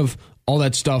of all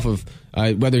that stuff of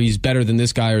whether he's better than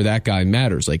this guy or that guy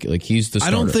matters. Like he's the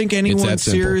starter. I don't think anyone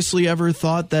seriously ever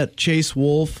thought that Chase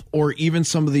Wolf or even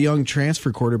some of the young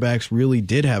transfer quarterbacks really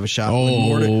did have a shot.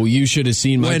 You should have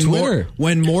seen my Twitter.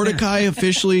 When Mordecai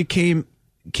officially came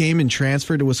and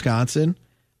transferred to Wisconsin,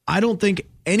 I don't think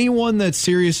anyone that's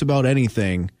serious about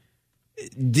anything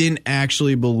didn't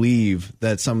actually believe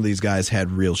that some of these guys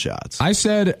had real shots. I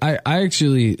said, I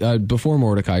actually, before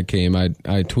Mordecai came, I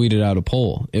tweeted out a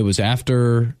poll. It was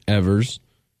after Evers.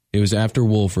 It was after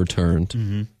Wolf returned.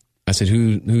 Mm-hmm. I said,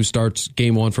 who starts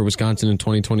game one for Wisconsin in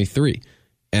 2023?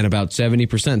 And about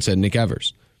 70% said Nick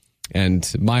Evers. And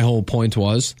my whole point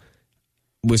was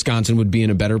Wisconsin would be in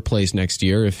a better place next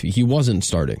year if he wasn't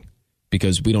starting,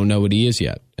 because we don't know what he is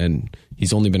yet. And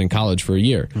he's only been in college for a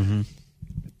year. Mm-hmm.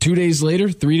 3 days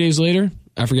later,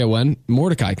 I forget when,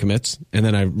 Mordecai commits, and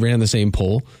then I ran the same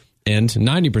poll, and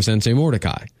 90% say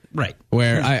Mordecai. Right.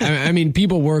 Where, I mean,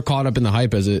 people were caught up in the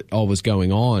hype as it all was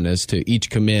going on as to each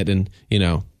commit and,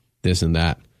 this and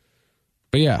that.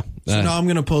 But yeah. So now I'm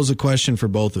going to pose a question for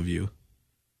both of you.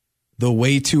 The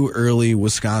way too early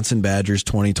Wisconsin Badgers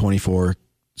 2024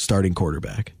 starting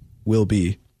quarterback will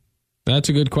be? That's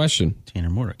a good question. Tanner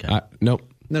Mordecai. Nope.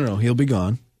 No, he'll be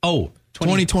gone. Oh,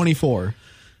 2024.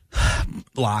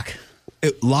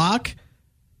 Lock,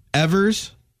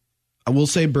 Evers, I will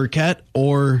say Burkett,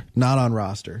 or not on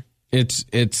roster.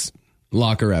 It's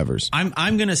Lock or Evers.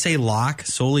 I'm going to say Lock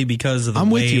solely because of the I'm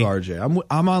way, with you, RJ.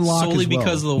 I'm on Lock solely as well.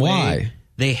 because of the Why?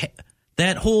 way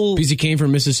that whole Because he came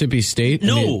from Mississippi State?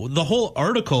 the whole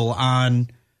article on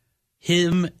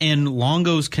him and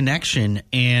Longo's connection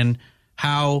and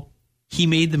how he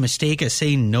made the mistake of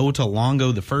saying no to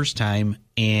Longo the first time,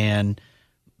 and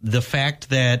the fact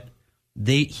that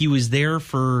he was there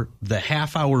for the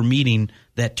half-hour meeting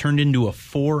that turned into a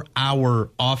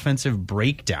 4-hour offensive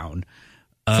breakdown.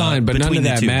 Fine, but none of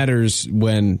that matters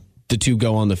when the two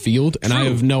go on the field, and I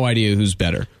have no idea who's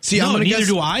better. See, neither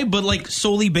do I, but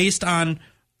solely based on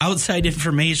outside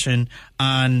information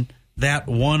on that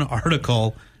one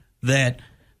article, that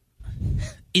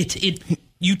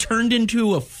you turned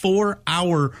into a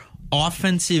 4-hour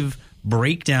offensive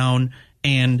breakdown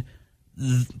and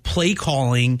play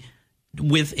calling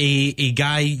with a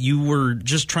guy you were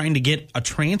just trying to get a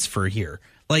transfer here.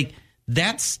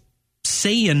 That's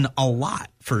saying a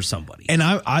lot for somebody. And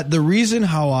I the reason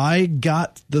how I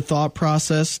got the thought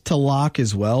process to Lock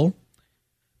as well,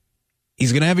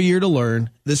 he's going to have a year to learn.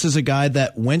 This is a guy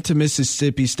that went to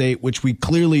Mississippi State, which we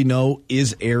clearly know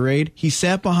is air raid. He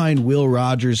sat behind Will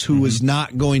Rogers, who was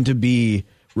not going to be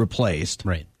replaced.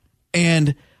 Right.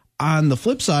 And on the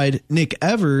flip side, Nick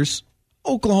Evers,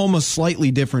 Oklahoma's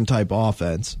slightly different type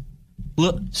offense.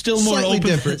 Still more slightly open.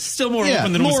 Different. Still more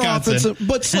open than more Wisconsin. Offensive,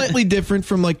 but slightly different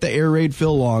from the air raid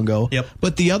Phil Longo. Yep.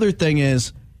 But the other thing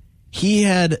is, he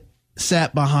had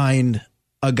sat behind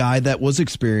a guy that was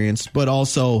experienced, but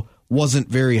also wasn't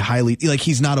very highly,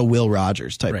 he's not a Will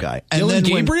Rogers type guy. And Dylan then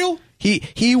Gabriel?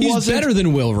 He's wasn't better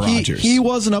than Will Rogers. He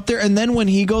wasn't up there, and then when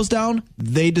he goes down,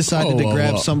 they decided to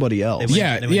grab somebody else.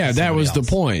 They went that was else.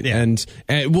 the point. Yeah. And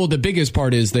the biggest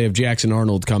part is they have Jackson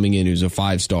Arnold coming in, who's a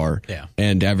 5-star. Yeah.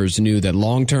 And Evers knew that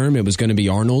long term it was going to be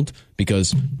Arnold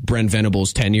because Brent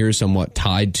Venables' tenure is somewhat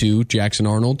tied to Jackson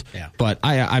Arnold. Yeah. But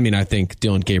I think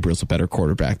Dylan Gabriel's a better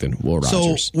quarterback than Will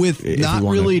Rogers. So with if not we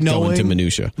wanna really go into knowing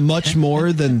minutia. much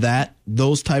more than that,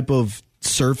 those type of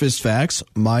surface facts,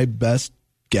 my best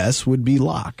guess would be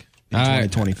lock in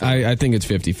 2024. I think it's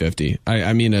 50-50.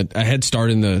 I mean, a head start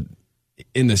in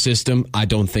the system I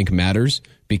don't think matters,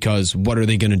 because what are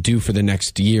they going to do for the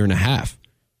next year and a half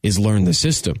is learn the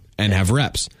system and have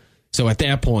reps. So at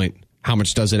that point, how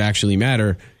much does it actually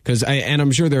matter? Because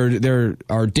I'm sure there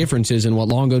are differences in what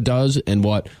Longo does and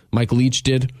what Mike Leach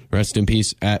did, rest in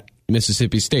peace, at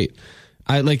Mississippi State.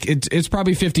 It's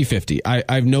probably 50-50.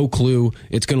 I have no clue.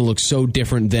 It's going to look so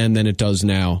different then than it does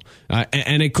now.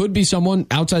 And it could be someone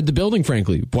outside the building,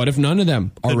 frankly. What if none of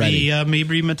them are ready? Could be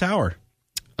Mabry Matower.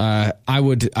 I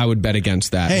would bet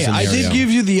against that. Hey, scenario. I did give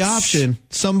you the option.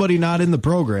 Somebody not in the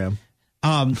program.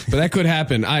 But that could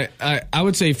happen. I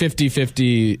would say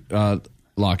 50-50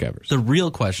 Lock Evers. The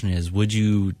real question is, would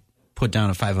you put down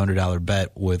a $500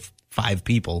 bet with 5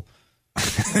 people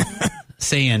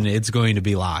saying it's going to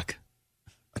be Lock?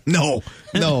 No.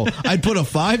 I'd put a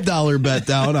 $5 bet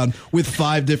down with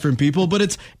 5 different people,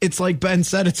 but it's like Ben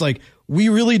said, it's like we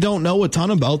really don't know a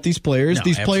ton about these players. No,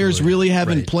 these players absolutely. really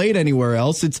haven't Right. played anywhere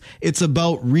else. It's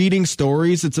about reading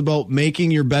stories. It's about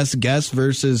making your best guess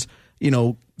versus,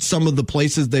 some of the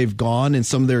places they've gone and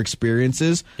some of their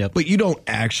experiences. Yep. But you don't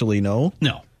actually know.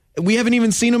 No. We haven't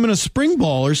even seen them in a spring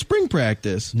ball or spring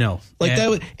practice. No. Like Yeah.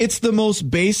 that. It's the most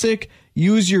basic.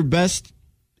 Use your best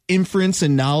inference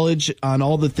and knowledge on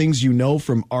all the things you know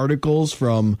from articles,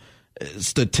 from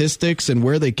statistics, and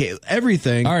where they came.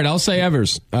 Everything. All right, I'll say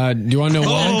Evers. Do you want to know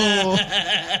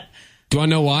why? Do you want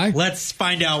to know why? Let's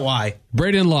find out why.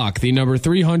 Braden Locke, the number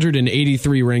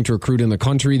 383 ranked recruit in the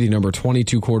country, the number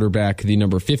 22 quarterback, the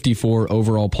number 54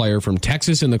 overall player from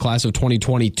Texas in the class of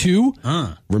 2022.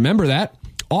 Remember that.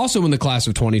 Also in the class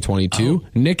of 2022,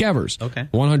 Nick Evers. Okay.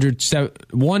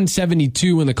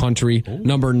 172 in the country,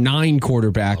 number 9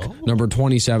 quarterback, number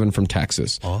 27 from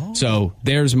Texas. So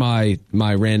there's my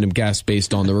random guess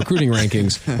based on the recruiting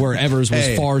rankings, where Evers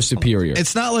was far superior.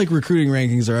 It's not like recruiting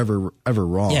rankings are ever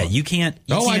wrong. Yeah, you can't.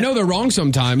 I know they're wrong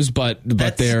sometimes, but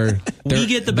they're we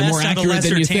get the more best out of accurate than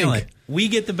lesser you talent. think. We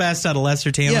get the best out of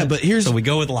lesser talent. Yeah, but here's- so we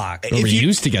go with Locke. But we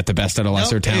used to get the best out of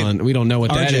lesser talent. We don't know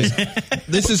what that is.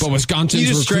 This is But Wisconsin's he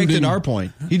just strengthened recruited- our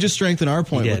point. He just strengthened our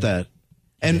point He with did. that.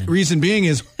 And reason being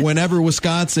is whenever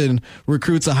Wisconsin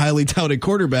recruits a highly touted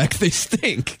quarterback, they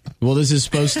stink. Well, this is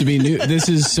supposed to be new. This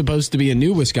is supposed to be a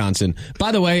new Wisconsin.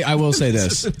 By the way, I will say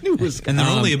this. New Wisconsin. And they're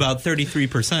only about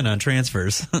 33% on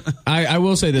transfers. I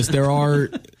will say this. There are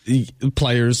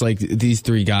players like these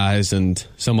 3 guys and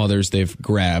some others they've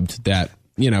grabbed that,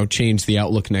 change the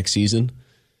outlook next season.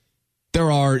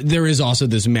 There is also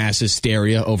this mass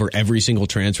hysteria over every single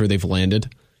transfer they've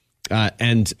landed.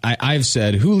 And I've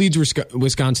said, who leads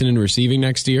Wisconsin in receiving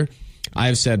next year?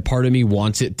 I've said part of me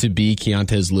wants it to be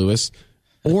Keontez Lewis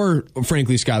or,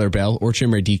 frankly, Skylar Bell or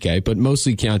Chimere Dike, but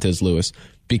mostly Keontez Lewis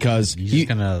because he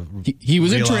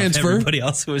was a reel off transfer. Everybody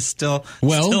else who was still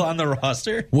on the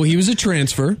roster. Well, he was a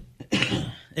transfer.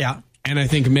 Yeah. And I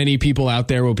think many people out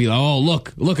there will be like, oh,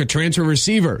 look, a transfer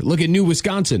receiver. Look at New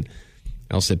Wisconsin.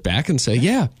 I'll sit back and say,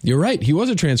 yeah, you're right. He was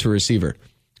a transfer receiver.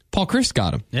 Paul Chryst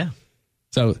got him. Yeah.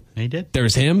 So He did.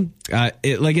 There's him.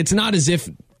 It's not as if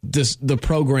the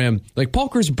program, like Paul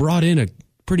Chryst brought in a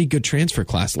pretty good transfer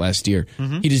class last year.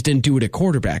 He just didn't do it at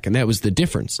quarterback, and that was the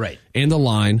difference. Right. And the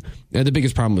line. And the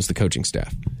biggest problem was the coaching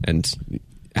staff and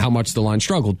how much the line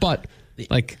struggled. But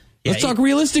let's talk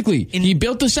realistically. He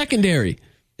built the secondary.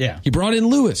 Yeah. He brought in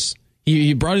Lewis.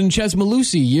 He brought in Ches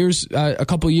Malusi a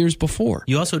couple years before.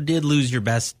 You also did lose your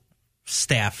best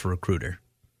staff recruiter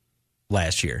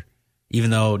last year, even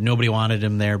though nobody wanted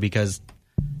him there because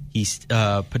he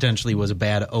potentially was a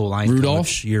bad O-line Rudolph?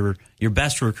 coach. Your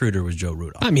best recruiter was Joe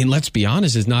Rudolph. I mean, let's be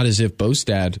honest. It's not as if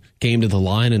Bostad came to the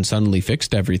line and suddenly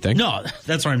fixed everything. No,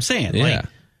 that's what I'm saying. Yeah. Like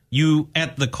you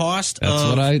at the cost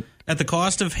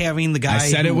of having the guy I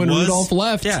said it when Rudolph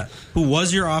left. Yeah, who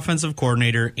was your offensive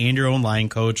coordinator and your own line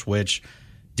coach, which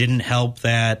didn't help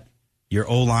that your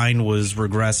O-line was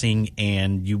regressing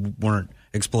and you weren't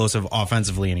explosive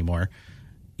offensively anymore.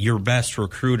 Your best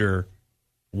recruiter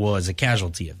was a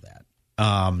casualty of that.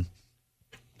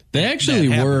 They actually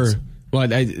that were. happens. Well,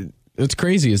 what's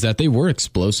crazy is that they were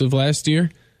explosive last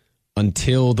year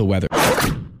until the weather.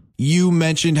 You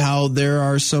mentioned how there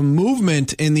are some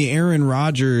movement in the Aaron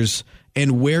Rodgers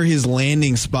and where his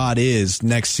landing spot is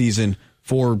next season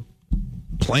for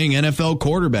playing NFL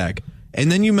quarterback.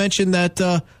 And then you mentioned that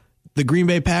the Green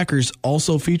Bay Packers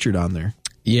also featured on there.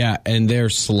 Yeah, and they're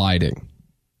sliding.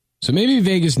 So maybe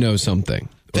Vegas knows something.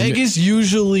 Vegas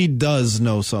usually does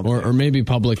know something. Or maybe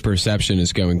public perception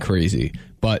is going crazy.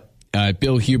 But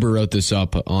Bill Huber wrote this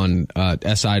up on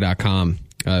SI.com,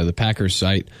 the Packers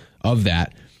site of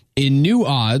that. In new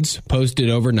odds posted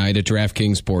overnight at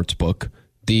DraftKings Sportsbook,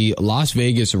 the Las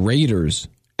Vegas Raiders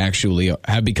actually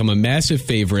have become a massive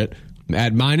favorite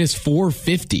at minus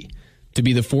 450 to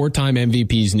be the four-time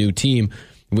MVP's new team,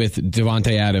 with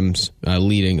Davante Adams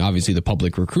leading, obviously, the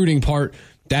public recruiting part.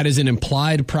 That is an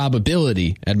implied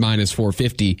probability at minus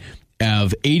 450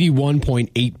 of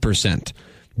 81.8%.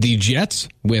 The Jets,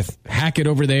 with Hackett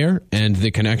over there and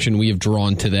the connection we have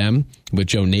drawn to them with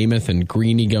Joe Namath and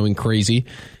Greeny going crazy,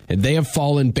 they have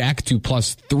fallen back to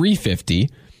plus 350.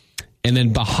 And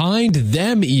then behind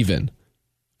them even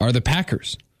are the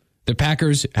Packers. The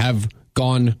Packers have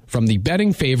gone from the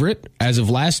betting favorite as of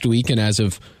last week and as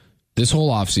of this whole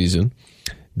offseason.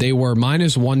 They were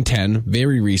minus 110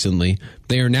 very recently.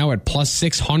 They are now at plus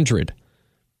 600.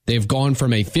 They've gone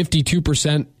from a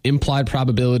 52% implied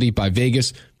probability by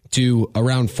Vegas to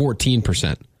around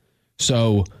 14%.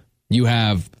 So you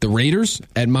have the Raiders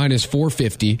at minus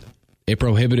 450, a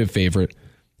prohibitive favorite.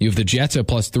 You have the Jets at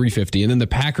plus 350, and then the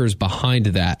Packers behind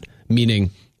that,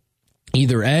 meaning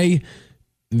either A,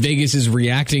 Vegas is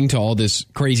reacting to all this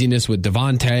craziness with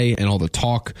Davante and all the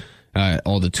talk,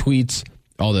 all the tweets,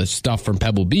 all the stuff from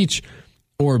Pebble Beach,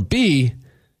 or B,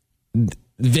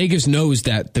 Vegas knows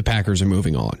that the Packers are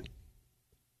moving on.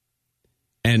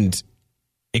 And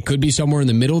it could be somewhere in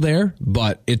the middle there,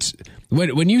 but it's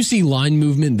when you see line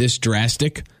movement this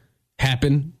drastic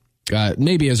happen,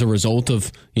 maybe as a result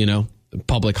of,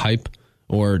 public hype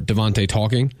or Davante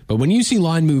talking, but when you see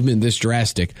line movement this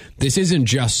drastic, this isn't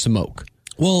just smoke.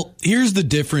 Well, here's the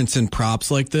difference in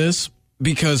props like this,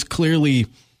 because clearly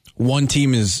one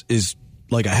team is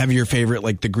like a heavier favorite,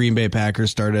 like the Green Bay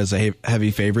Packers started as a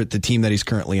heavy favorite, the team that he's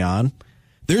currently on.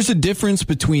 There's a difference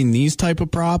between these type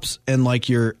of props and like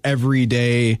your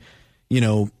everyday,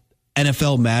 NFL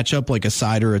matchup, like a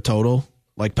side or a total,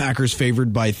 like Packers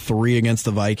favored by 3 against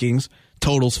the Vikings,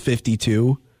 totals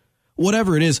 52.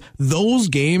 Whatever it is, those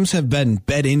games have been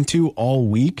bet into all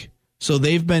week. So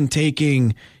they've been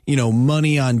taking,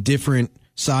 money on different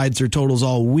sides or totals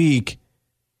all week.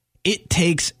 It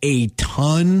takes a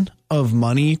ton of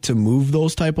money to move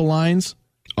those type of lines.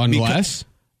 Unless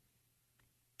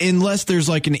there's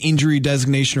like an injury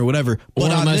designation or whatever.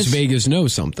 But unless Vegas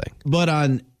knows something. But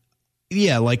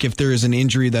like if there is an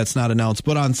injury that's not announced.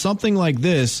 But on something like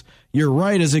this, you're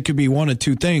right, as it could be one of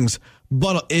two things.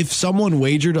 But if someone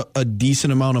wagered a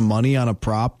decent amount of money on a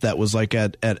prop that was like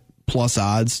at plus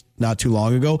odds not too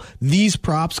long ago, these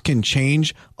props can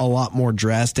change a lot more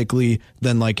drastically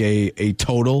than like a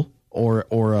total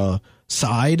or a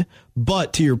side.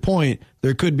 But to your point,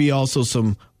 there could be also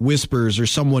some whispers or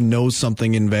someone knows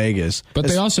something in Vegas. But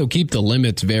they also keep the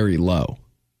limits very low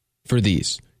for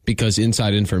these because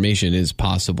inside information is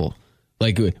possible.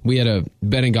 Like we had a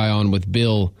betting guy on with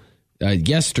Bill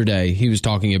yesterday. He was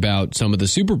talking about some of the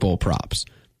Super Bowl props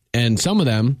and some of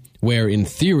them where in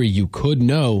theory you could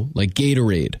know, like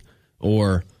Gatorade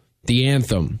or the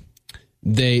anthem.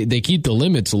 They keep the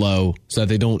limits low so that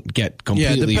they don't get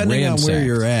completely depending ransacked. on where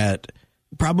you're at.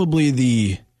 Probably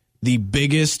the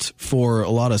biggest for a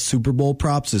lot of Super Bowl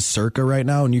props is Circa right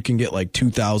now, and you can get like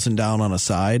 2,000 down on a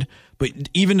side. But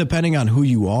even depending on who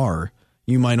you are,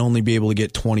 you might only be able to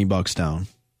get $20 down.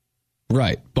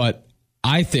 Right, but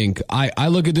I think I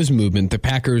look at this movement. The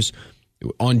Packers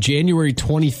on January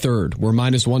 23rd were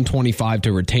minus 125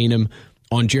 to retain him.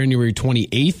 On January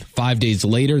 28th, 5 days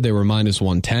later, they were minus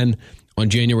 110. On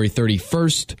January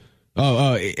 31st,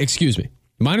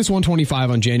 minus 125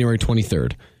 on January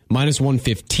 23rd, minus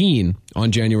 115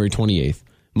 on January 28th,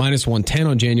 minus 110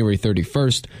 on January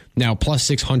 31st, now plus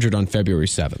 600 on February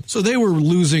 7th. So they were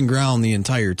losing ground the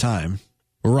entire time.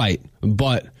 Right,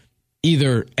 but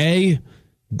either A,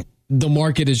 the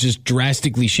market has just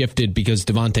drastically shifted because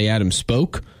Davante Adams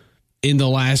spoke in the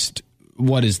last,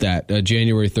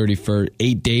 January 31st,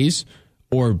 8 days,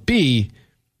 or B,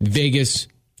 Vegas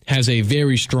has a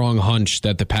very strong hunch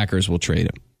that the Packers will trade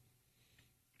him.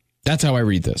 That's how I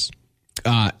read this.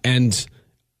 And,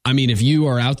 I mean, if you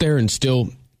are out there and still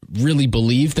really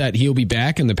believe that he'll be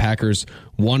back and the Packers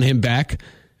want him back,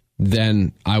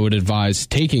 then I would advise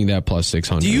taking that plus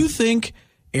 600. Do you think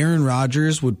Aaron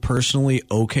Rodgers would personally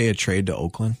okay a trade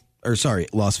to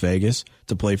Las Vegas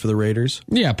to play for the Raiders?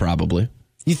 Yeah, probably.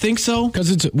 You think so?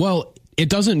 Because it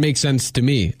doesn't make sense to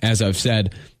me, as I've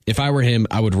said, if I were him,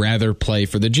 I would rather play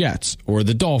for the Jets or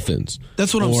the Dolphins.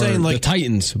 That's what I'm or saying, like- the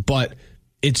Titans, but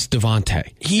it's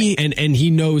Devontae. And he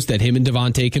knows that him and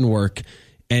Devontae can work,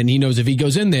 and he knows if he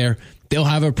goes in there, they'll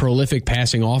have a prolific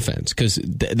passing offense because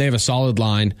they have a solid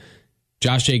line.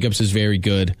 Josh Jacobs is very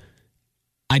good.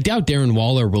 I doubt Darren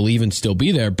Waller will even still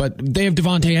be there, but they have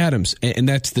Devontae Adams, and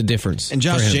that's the difference. And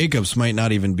Josh Jacobs might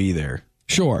not even be there.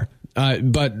 Sure.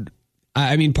 But,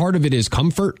 I mean, part of it is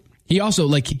comfort. He also,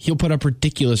 he'll put up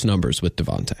ridiculous numbers with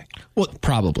Devontae. Well,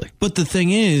 probably. But the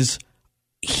thing is,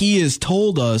 he has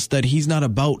told us that he's not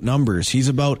about numbers. He's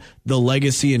about the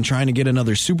legacy and trying to get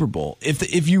another Super Bowl. If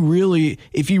he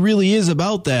really is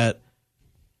about that,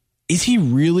 is he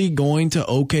really going to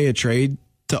okay a trade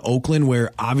to Oakland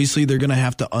where obviously they're going to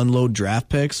have to unload draft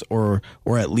picks or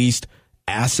at least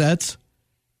assets,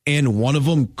 and one of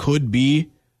them could be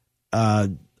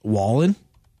Wallen?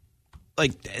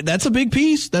 That's a big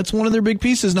piece. That's one of their big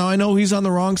pieces. Now, I know he's on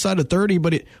the wrong side of 30,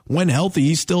 but when healthy,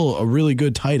 he's still a really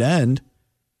good tight end.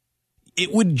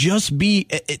 It would just be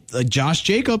like Josh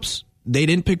Jacobs. They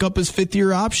didn't pick up his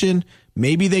fifth-year option.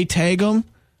 Maybe they tag him.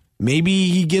 Maybe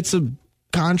he gets a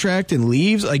contract and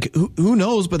leaves. Who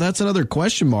knows? But that's another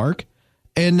question mark.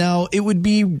 And now it would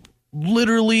be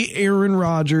literally Aaron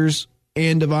Rodgers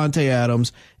and Devontae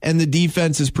Adams, and the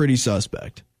defense is pretty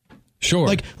suspect. Sure.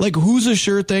 Like who's a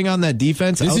sure thing on that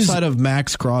defense outside of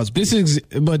Max Crosby? This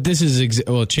is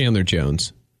Chandler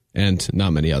Jones and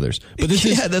not many others. But this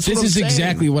is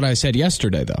exactly what I said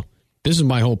yesterday, though. This is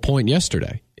my whole point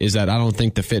yesterday, is that I don't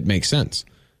think the fit makes sense.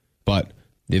 But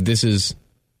if this is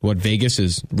what Vegas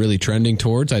is really trending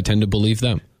towards, I tend to believe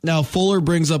them. Now, Fuller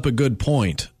brings up a good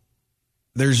point.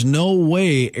 There's no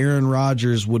way Aaron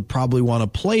Rodgers would probably want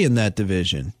to play in that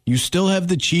division. You still have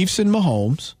the Chiefs and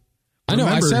Mahomes. Remember,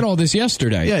 I said all this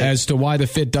yesterday as to why the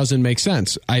fit doesn't make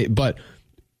sense.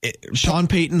 Sean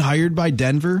Payton hired by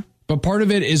Denver. But part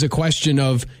of it is a question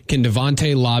of, can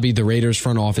Devontae lobby the Raiders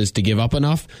front office to give up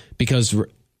enough? Because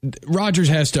Rodgers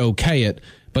has to okay it,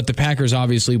 but the Packers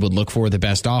obviously would look for the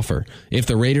best offer. If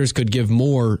the Raiders could give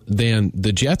more than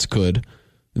the Jets could,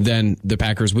 then the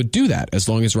Packers would do that, as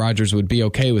long as Rodgers would be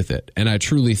okay with it. And I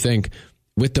truly think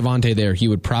with Devontae there, he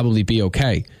would probably be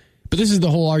okay. But this is the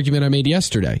whole argument I made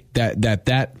yesterday,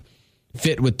 that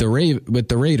fit with the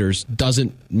Raiders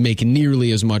doesn't make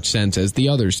nearly as much sense as the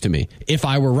others to me, if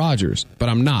I were Rodgers, but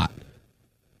I'm not.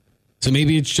 So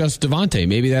maybe it's just Devontae.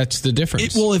 Maybe that's the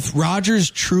difference. If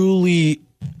Rodgers truly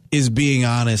is being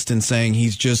honest and saying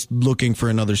he's just looking for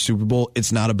another Super Bowl,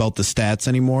 it's not about the stats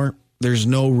anymore, there's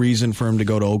no reason for him to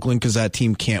go to Oakland because that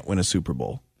team can't win a Super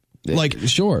Bowl.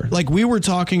 Sure. We were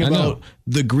talking about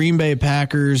the Green Bay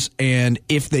Packers, and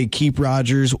if they keep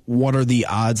Rodgers, what are the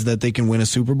odds that they can win a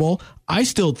Super Bowl? I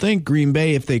still think Green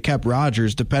Bay, if they kept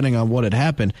Rodgers, depending on what had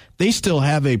happened, they still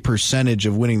have a percentage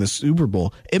of winning the Super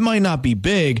Bowl. It might not be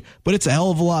big, but it's a hell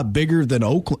of a lot bigger than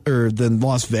Oakland or than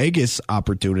Las Vegas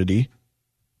opportunity.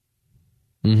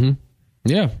 Mm-hmm.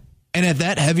 Yeah. And at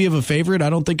that heavy of a favorite, I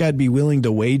don't think I'd be willing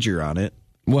to wager on it.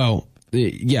 Well,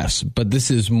 yes, but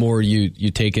this is more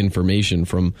you take information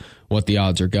from what the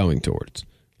odds are going towards.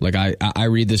 I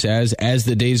read this as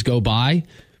the days go by,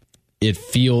 it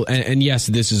feel and yes,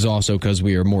 this is also because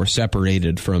we are more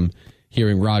separated from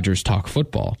hearing Rodgers talk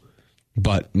football.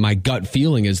 But my gut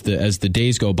feeling is that as the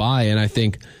days go by, and I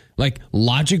think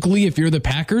logically, if you're the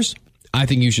Packers, I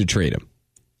think you should trade him.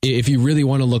 If you really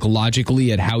want to look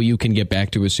logically at how you can get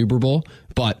back to a Super Bowl,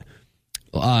 but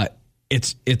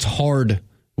it's hard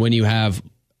when you have,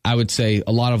 I would say,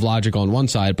 a lot of logic on one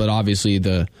side, but obviously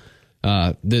the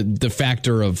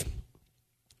factor of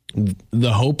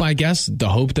the hope, I guess, the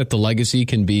hope that the legacy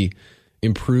can be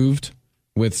improved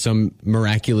with some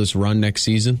miraculous run next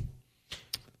season.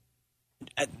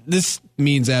 This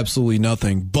means absolutely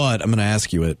nothing, but I'm going to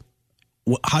ask you it.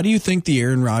 How do you think the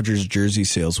Aaron Rodgers jersey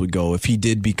sales would go if he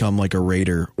did become like a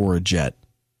Raider or a Jet?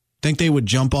 Think they would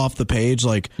jump off the page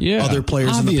like other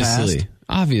players in the past?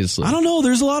 Obviously. I don't know.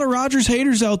 There's a lot of Rodgers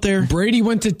haters out there. Brady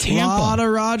went to Tampa. A lot of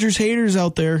Rodgers haters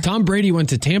out there. Tom Brady went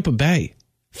to Tampa Bay.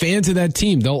 Fans of that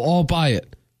team, they'll all buy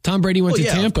it. Tom Brady went to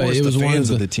Tampa. It was one of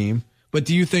the team. But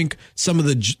do you think some of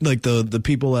the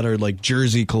people that are like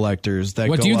jersey collectors that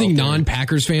do you think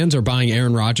non-Packers fans are buying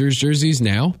Aaron Rodgers jerseys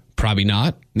now? Probably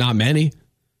not. Not many.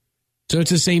 So it's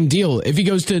the same deal. If he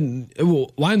goes to,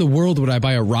 why in the world would I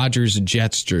buy a Rodgers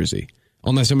Jets jersey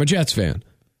unless I'm a Jets fan?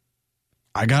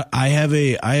 I have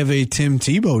a Tim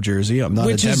Tebow jersey. I'm not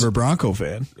a Denver Bronco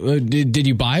fan. Did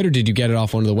you buy it or did you get it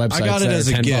off one of the websites? I got it as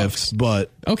a gift,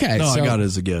 but okay. No, I got it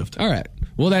as a gift. All right.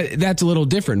 Well, that's a little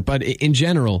different, but in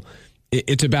general,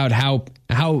 it's about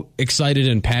how excited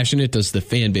and passionate does the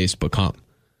fan base become.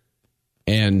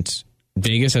 And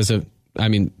Vegas the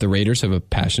Raiders have a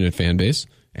passionate fan base,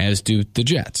 as do the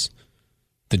Jets.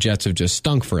 The Jets have just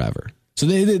stunk forever. So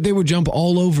they would jump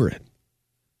all over it.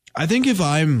 I think if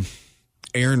I'm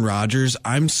Aaron Rodgers,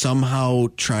 I'm somehow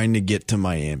trying to get to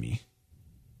Miami.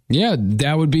 Yeah,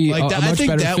 that would be like a much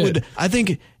better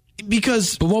fit.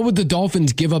 But what would the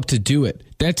Dolphins give up to do it?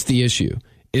 That's the issue.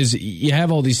 Is you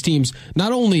have all these teams.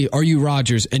 Not only are you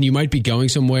Rodgers, and you might be going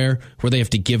somewhere where they have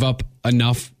to give up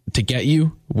enough to get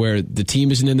you, where the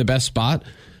team isn't in the best spot,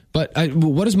 but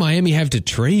what does Miami have to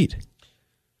trade?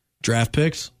 Draft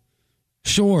picks?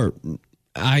 Sure.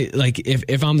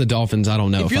 If I'm the Dolphins, I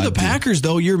don't know. If you're the Packers,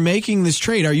 though, you're making this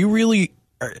trade. Are you really?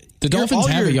 The Dolphins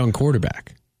have a young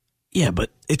quarterback. Yeah, but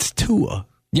it's Tua.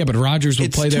 Yeah, but Rodgers will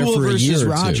play there for a year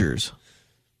or Rodgers. two.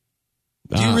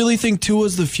 Do you really think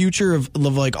Tua's the future of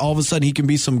like all of a sudden he can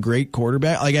be some great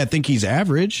quarterback? Like I think he's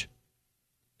average.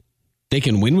 They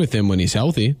can win with him when he's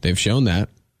healthy. They've shown that.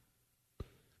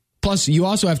 Plus, you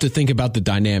also have to think about the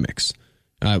dynamics.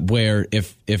 Where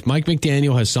if Mike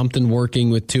McDaniel has something working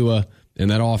with Tua in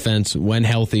that offense when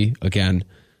healthy again,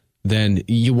 then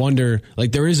you wonder,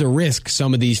 like there is a risk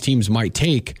some of these teams might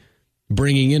take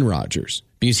bringing in Rodgers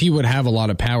because he would have a lot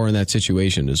of power in that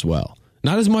situation as well.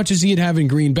 Not as much as he'd have in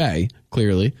Green Bay,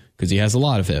 clearly, because he has a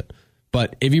lot of it.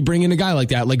 But if you bring in a guy like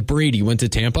that, like Brady went to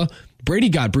Tampa, Brady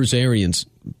got Bruce Arians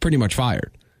pretty much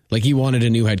fired. Like he wanted a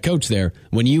new head coach there.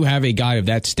 When you have a guy of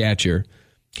that stature,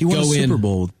 he won a Super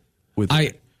Bowl with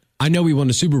I know he won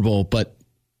a Super Bowl, but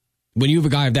when you have a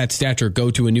guy of that stature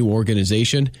go to a new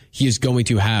organization, he is going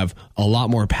to have a lot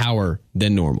more power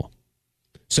than normal.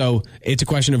 So it's a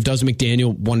question of does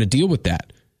McDaniel want to deal with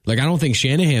that? Like I don't think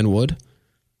Shanahan would.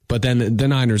 But then the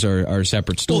Niners are a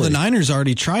separate story. Well, the Niners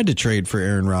already tried to trade for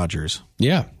Aaron Rodgers.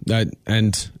 Yeah.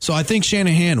 And so I think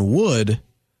Shanahan would,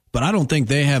 but I don't think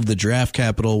they have the draft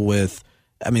capital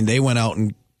they went out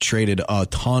and traded a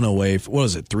ton away. What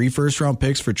was it, 3 first-round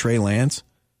picks for Trey Lance?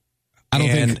 I don't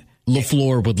think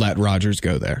LaFleur would let Rodgers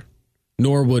go there,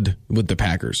 nor would the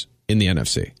Packers in the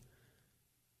NFC.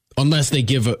 Unless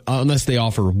they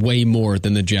offer way more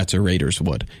than the Jets or Raiders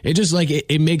would. It just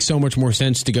it makes so much more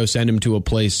sense to go send him to a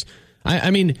place.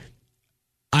 The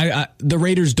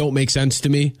Raiders don't make sense to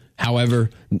me. However,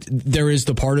 there is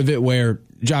the part of it where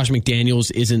Josh McDaniels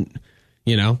isn't,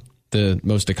 the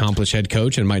most accomplished head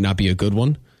coach and might not be a good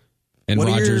one. And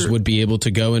Rodgers would be able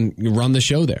to go and run the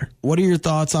show there. What are your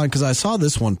thoughts on, because I saw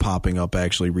this one popping up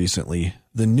actually recently,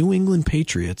 the New England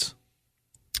Patriots?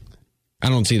 I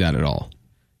don't see that at all.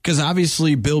 Because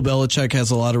obviously Bill Belichick has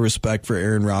a lot of respect for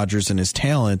Aaron Rodgers and his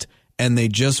talent, and they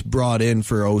just brought in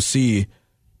for OC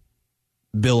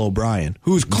Bill O'Brien,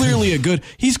 who's clearly a good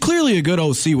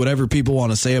OC, whatever people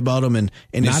want to say about him. And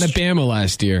not at Bama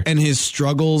last year. And his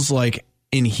struggles like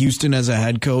in Houston as a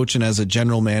head coach and as a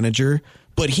general manager.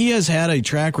 But he has had a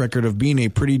track record of being a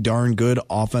pretty darn good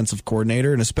offensive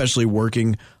coordinator, and especially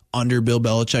working under Bill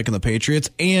Belichick and the Patriots.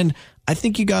 And I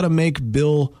think you got to make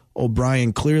Bill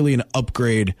O'Brien clearly an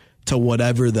upgrade to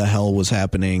whatever the hell was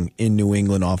happening in New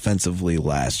England offensively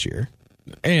last year.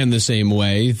 And the same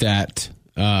way that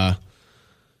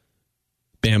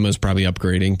Bama's probably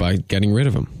upgrading by getting rid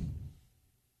of him.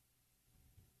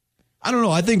 I don't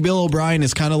know. I think Bill O'Brien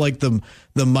is kind of like the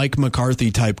Mike McCarthy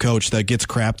type coach that gets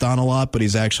crapped on a lot, but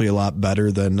he's actually a lot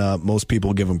better than most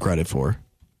people give him credit for.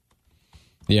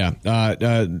 Yeah.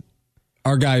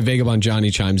 Our guy Vagabond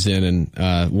Johnny chimes in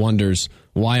and wonders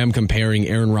why I'm comparing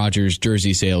Aaron Rodgers'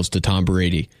 jersey sales to Tom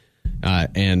Brady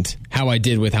and how I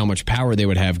did with how much power they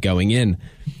would have going in.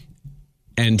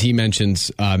 And he mentions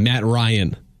Matt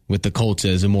Ryan with the Colts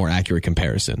as a more accurate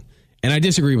comparison. And I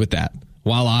disagree with that.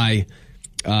 While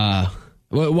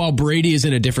Brady is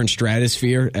in a different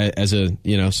stratosphere as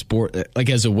a sport, like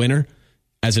as a winner,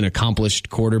 as an accomplished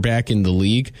quarterback in the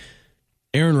league,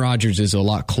 Aaron Rodgers is a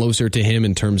lot closer to him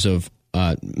in terms of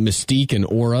mystique and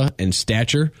aura and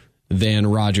stature than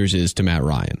Rodgers is to Matt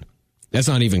Ryan. That's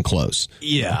not even close.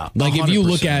 Yeah. Like 100%. If you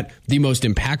look at the most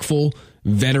impactful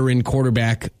veteran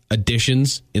quarterback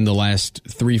additions in the last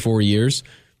 3-4 years,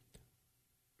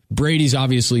 Brady's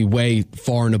obviously way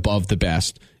far and above the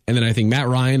best. And then I think Matt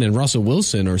Ryan and Russell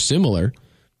Wilson are similar.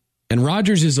 And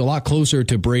Rodgers is a lot closer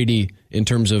to Brady in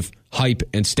terms of hype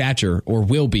and stature, or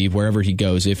will be wherever he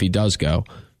goes, if he does go,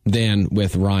 than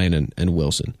with Ryan and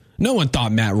Wilson. No one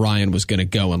thought Matt Ryan was going to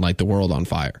go and light the world on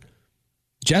fire.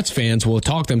 Jets fans will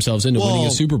talk themselves into winning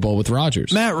a Super Bowl with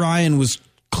Rodgers. Matt Ryan was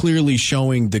clearly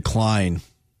showing decline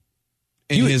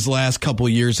in his last couple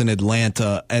years in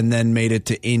Atlanta and then made it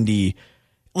to Indy.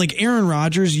 Like Aaron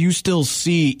Rodgers, you still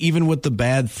see, even with the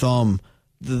bad thumb,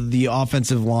 the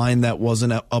offensive line that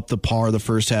wasn't up to par the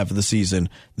first half of the season,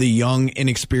 the young,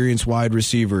 inexperienced wide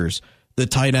receivers, the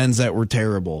tight ends that were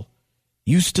terrible,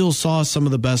 you still saw some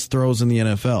of the best throws in the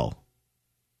NFL.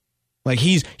 Like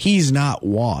he's not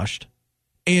washed.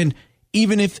 And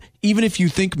even if you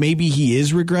think maybe he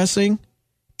is regressing,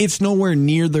 it's nowhere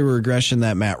near the regression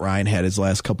that Matt Ryan had his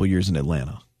last couple years in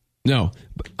Atlanta. No.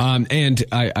 And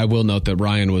I will note that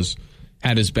Ryan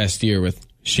had his best year with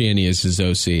Shanny as his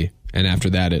OC, and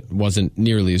after that it wasn't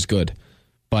nearly as good.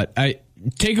 But I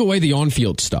take away the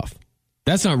on-field stuff.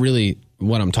 That's not really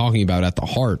what I'm talking about at the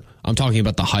heart. I'm talking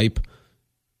about the hype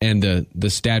and the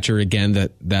stature, again,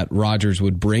 that Rodgers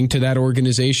would bring to that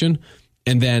organization,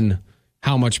 and then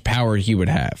how much power he would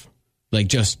have. Like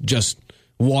just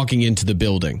walking into the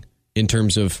building in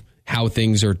terms of how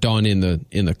things are done in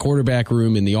the quarterback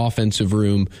room, in the offensive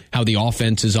room, how the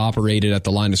offense is operated at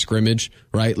the line of scrimmage,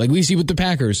 right? Like we see with the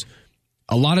Packers,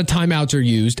 a lot of timeouts are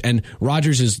used, and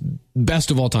Rodgers is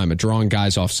best of all time at drawing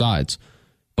guys off sides.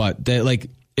 But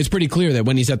it's pretty clear that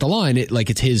when he's at the line,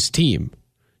 it's his team.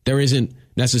 There isn't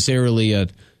necessarily I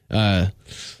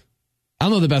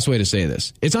don't know the best way to say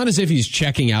this. It's not as if he's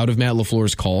checking out of Matt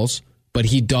LaFleur's calls, but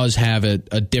he does have a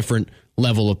different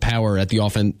level of power at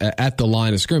the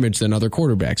line of scrimmage than other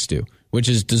quarterbacks do, which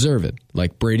is deserved.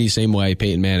 Like Brady, same way,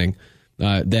 Peyton Manning,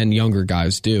 than younger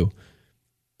guys do.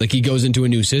 Like he goes into a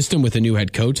new system with a new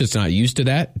head coach that's not used to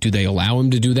that. Do they allow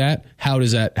him to do that? How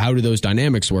do those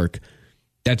dynamics work?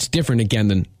 That's different again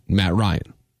than Matt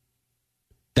Ryan.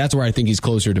 That's where I think he's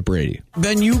closer to Brady.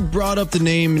 Ben, you brought up the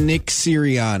name Nick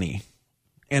Sirianni.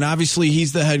 And obviously,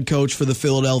 he's the head coach for the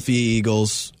Philadelphia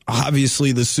Eagles.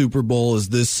 Obviously, the Super Bowl is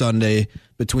this Sunday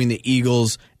between the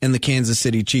Eagles and the Kansas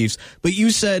City Chiefs. But you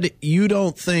said you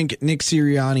don't think Nick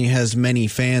Sirianni has many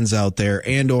fans out there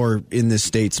and or in this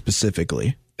state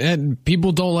specifically. And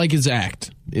people don't like his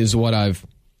act, is what I've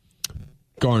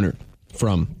garnered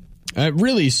from.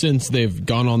 Really, since they've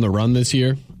gone on the run this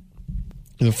year.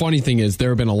 The funny thing is, there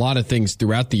have been a lot of things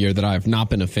throughout the year that I have not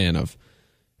been a fan of.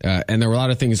 And there were a lot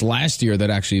of things last year that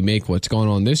actually make what's going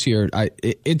on this year.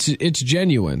 It's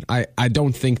genuine. I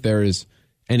don't think there is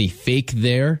any fake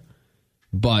there,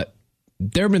 but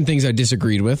there have been things I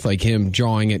disagreed with, like him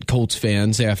jawing at Colts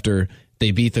fans after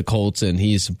they beat the Colts and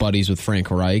he's buddies with Frank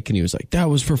Reich, and he was like, that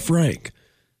was for Frank.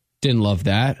 Didn't love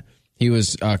that. He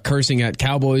was cursing at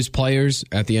Cowboys players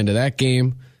at the end of that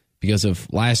game because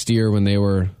of last year when they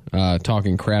were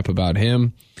talking crap about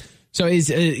him. So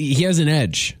he has an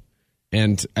edge.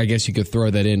 And I guess you could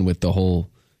throw that in with the whole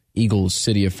Eagles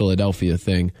City of Philadelphia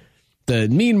thing. The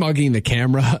mean mugging the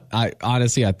camera, I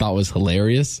thought was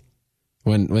hilarious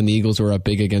when the Eagles were up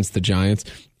big against the Giants.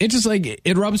 It's just like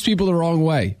it rubs people the wrong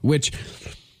way, which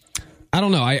I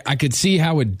don't know. I could see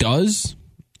how it does.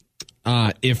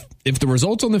 If the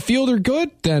results on the field are good,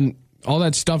 then all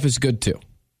that stuff is good too.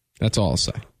 That's all I'll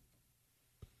say.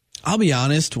 I'll be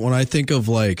honest, when I think of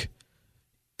like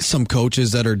some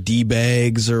coaches that are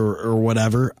D-bags or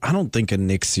whatever, I don't think of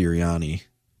Nick Sirianni.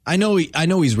 I know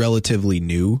he's relatively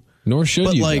new. Nor should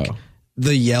but you, like though.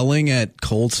 The yelling at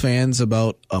Colts fans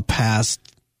about a past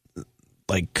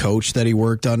like coach that he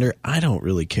worked under, I don't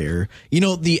really care. You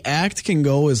know, the act can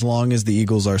go as long as the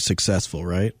Eagles are successful,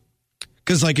 right?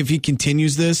 Because like if he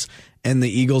continues this and the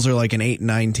Eagles are like an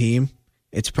 8-9 team,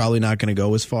 it's probably not going to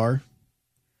go as far.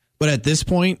 But at this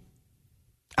point,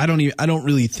 I don't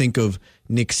really think of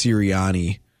Nick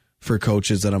Sirianni for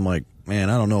coaches that I'm like, man,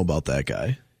 I don't know about that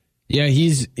guy. Yeah,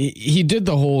 he did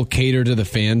the whole cater to the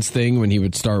fans thing when he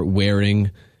would start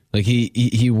wearing, like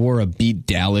he wore a Beat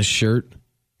Dallas shirt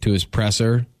to his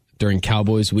presser during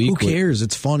Cowboys week. Who cares?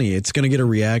 It's funny. It's going to get a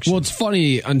reaction. Well, it's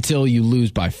funny until you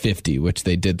lose by 50, which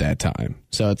they did that time.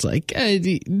 So it's like,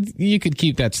 you could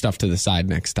keep that stuff to the side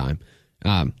next time.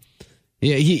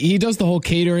 Yeah, he does the whole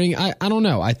catering. I don't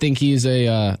know. I think he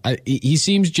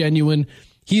seems genuine.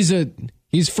 He's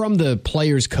from the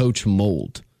players coach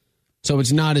mold. So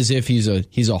it's not as if he's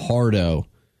a hardo,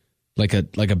 like a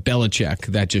Belichick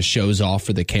that just shows off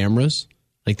for the cameras.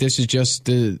 Like this is just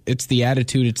it's the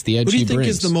attitude, it's the edge he brings. Who do you think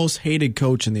is the most hated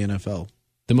coach in the NFL?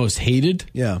 The most hated?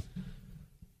 Yeah.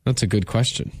 That's a good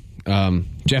question.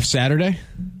 Jeff Saturday?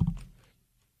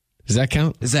 Does that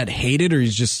count? Is that hated or he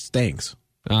just stinks?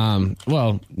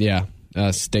 Well, yeah,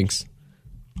 stinks.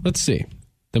 Let's see.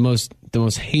 The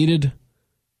most hated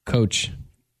coach.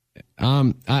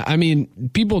 I mean,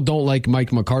 people don't like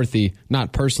Mike McCarthy,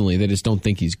 not personally. They just don't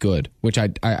think he's good, which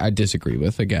I disagree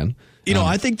with again. You know,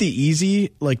 I think the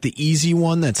easy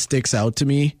one that sticks out to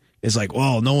me is like,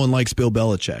 well, no one likes Bill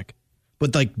Belichick.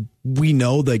 But like, we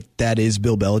know that is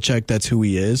Bill Belichick. That's who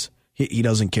he is. He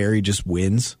doesn't care. He just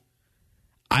wins.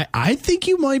 I think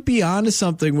you might be onto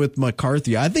something with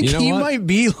McCarthy. I think You know he what? might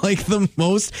be like the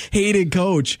most hated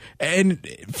coach, and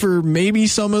for maybe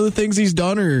some of the things he's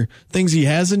done or things he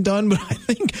hasn't done. But I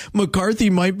think McCarthy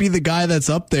might be the guy that's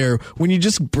up there when you're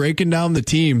just breaking down the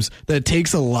teams that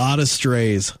takes a lot of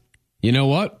strays. You know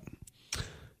what?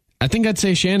 I think I'd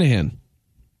say Shanahan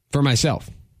for myself.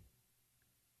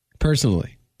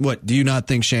 Personally. What, do you not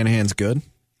think Shanahan's good?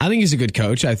 I think he's a good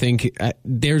coach. I think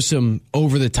there's some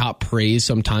over-the-top praise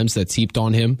sometimes that's heaped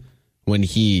on him when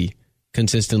he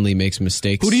consistently makes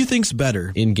mistakes. Who do you think's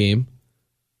better, in game?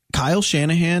 Kyle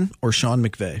Shanahan or Sean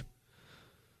McVay?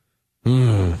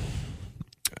 Probably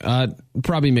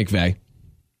McVay.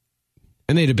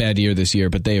 And they had a bad year this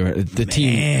year, but the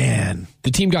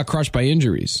team got crushed by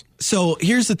injuries. So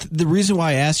here's the reason why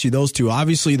I asked you those two.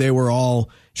 Obviously, they were all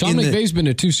Sean McVay's been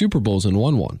to 2 Super Bowls and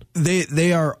won one.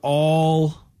 They are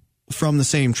all from the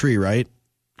same tree, right?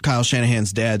 Kyle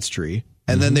Shanahan's dad's tree.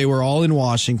 And then they were all in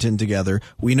Washington together.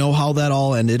 We know how that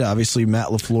all ended. Obviously, Matt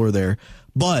LaFleur there.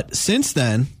 But since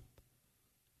then,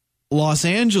 Los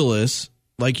Angeles,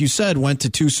 like you said, went to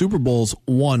 2 Super Bowls,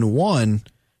 won one.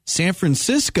 San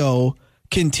Francisco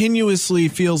continuously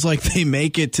feels like they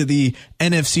make it to the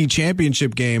NFC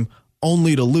Championship game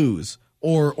only to lose.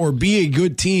 Or be a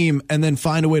good team and then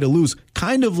find a way to lose.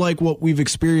 Kind of like what we've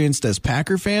experienced as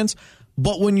Packer fans.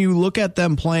 But when you look at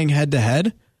them playing head to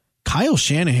head, Kyle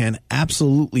Shanahan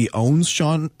absolutely owns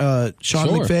Sean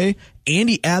McVay, and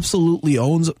he absolutely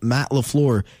owns Matt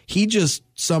LaFleur. He just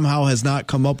somehow has not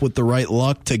come up with the right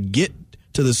luck to get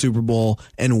to the Super Bowl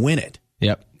and win it.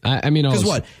 Yep. I mean, because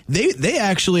what? They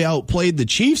actually outplayed the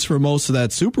Chiefs for most of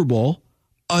that Super Bowl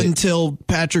until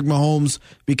Patrick Mahomes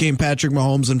became Patrick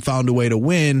Mahomes and found a way to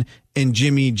win, and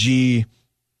Jimmy G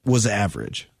was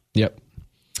average. Yep.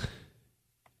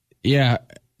 Yeah,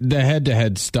 the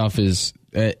head-to-head stuff is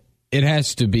it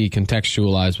has to be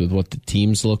contextualized with what the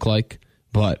teams look like.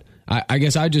 But I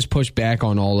guess I just push back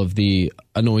on all of the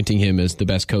anointing him as the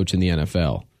best coach in the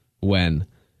NFL when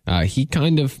he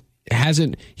kind of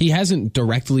hasn't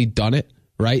directly done it,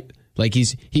 right? Like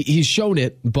he's shown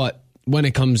it, but when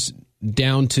it comes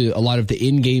down to a lot of the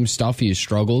in-game stuff, he has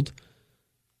struggled.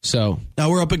 So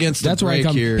now we're up against the break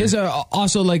here. His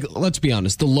also, like, let's be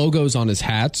honest, the logos on his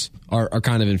hats are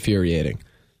kind of infuriating.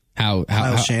 How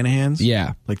Shanahan's?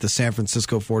 Yeah. Like the San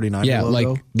Francisco 49er yeah,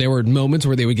 logo? Like there were moments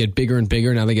where they would get bigger and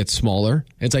bigger, now they get smaller.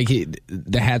 It's like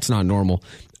the hat's not normal.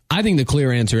 I think the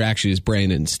clear answer actually is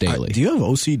Brandon Staley. Do you have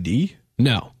OCD?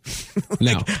 No.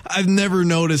 No. I've never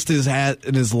noticed his hat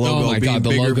and his logo being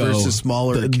bigger versus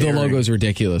smaller. The logo's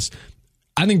ridiculous.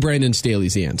 I think Brandon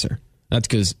Staley's the answer. That's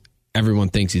because everyone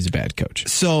thinks he's a bad coach.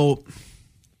 So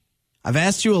I've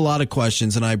asked you a lot of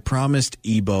questions, and I promised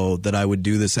Ebo that I would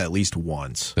do this at least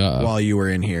once while you were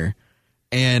in here.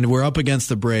 And we're up against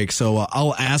the break, so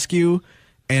I'll ask you,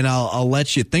 and I'll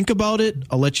let you think about it.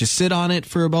 I'll let you sit on it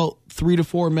for about 3 to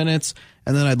 4 minutes,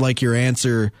 and then I'd like your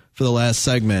answer for the last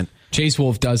segment. Chase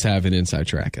Wolf does have an inside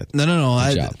track. No.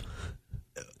 Good job.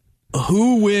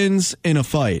 Who wins in a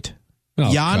fight? Oh,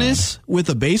 Giannis with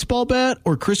a baseball bat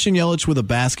or Christian Yelich with a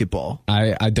basketball?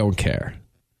 I don't care.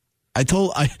 I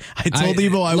told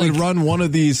Evo I would run one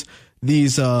of these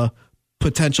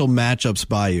potential matchups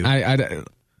by you. I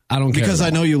don't care because I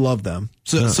know you love them.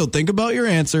 So think about your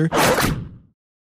answer.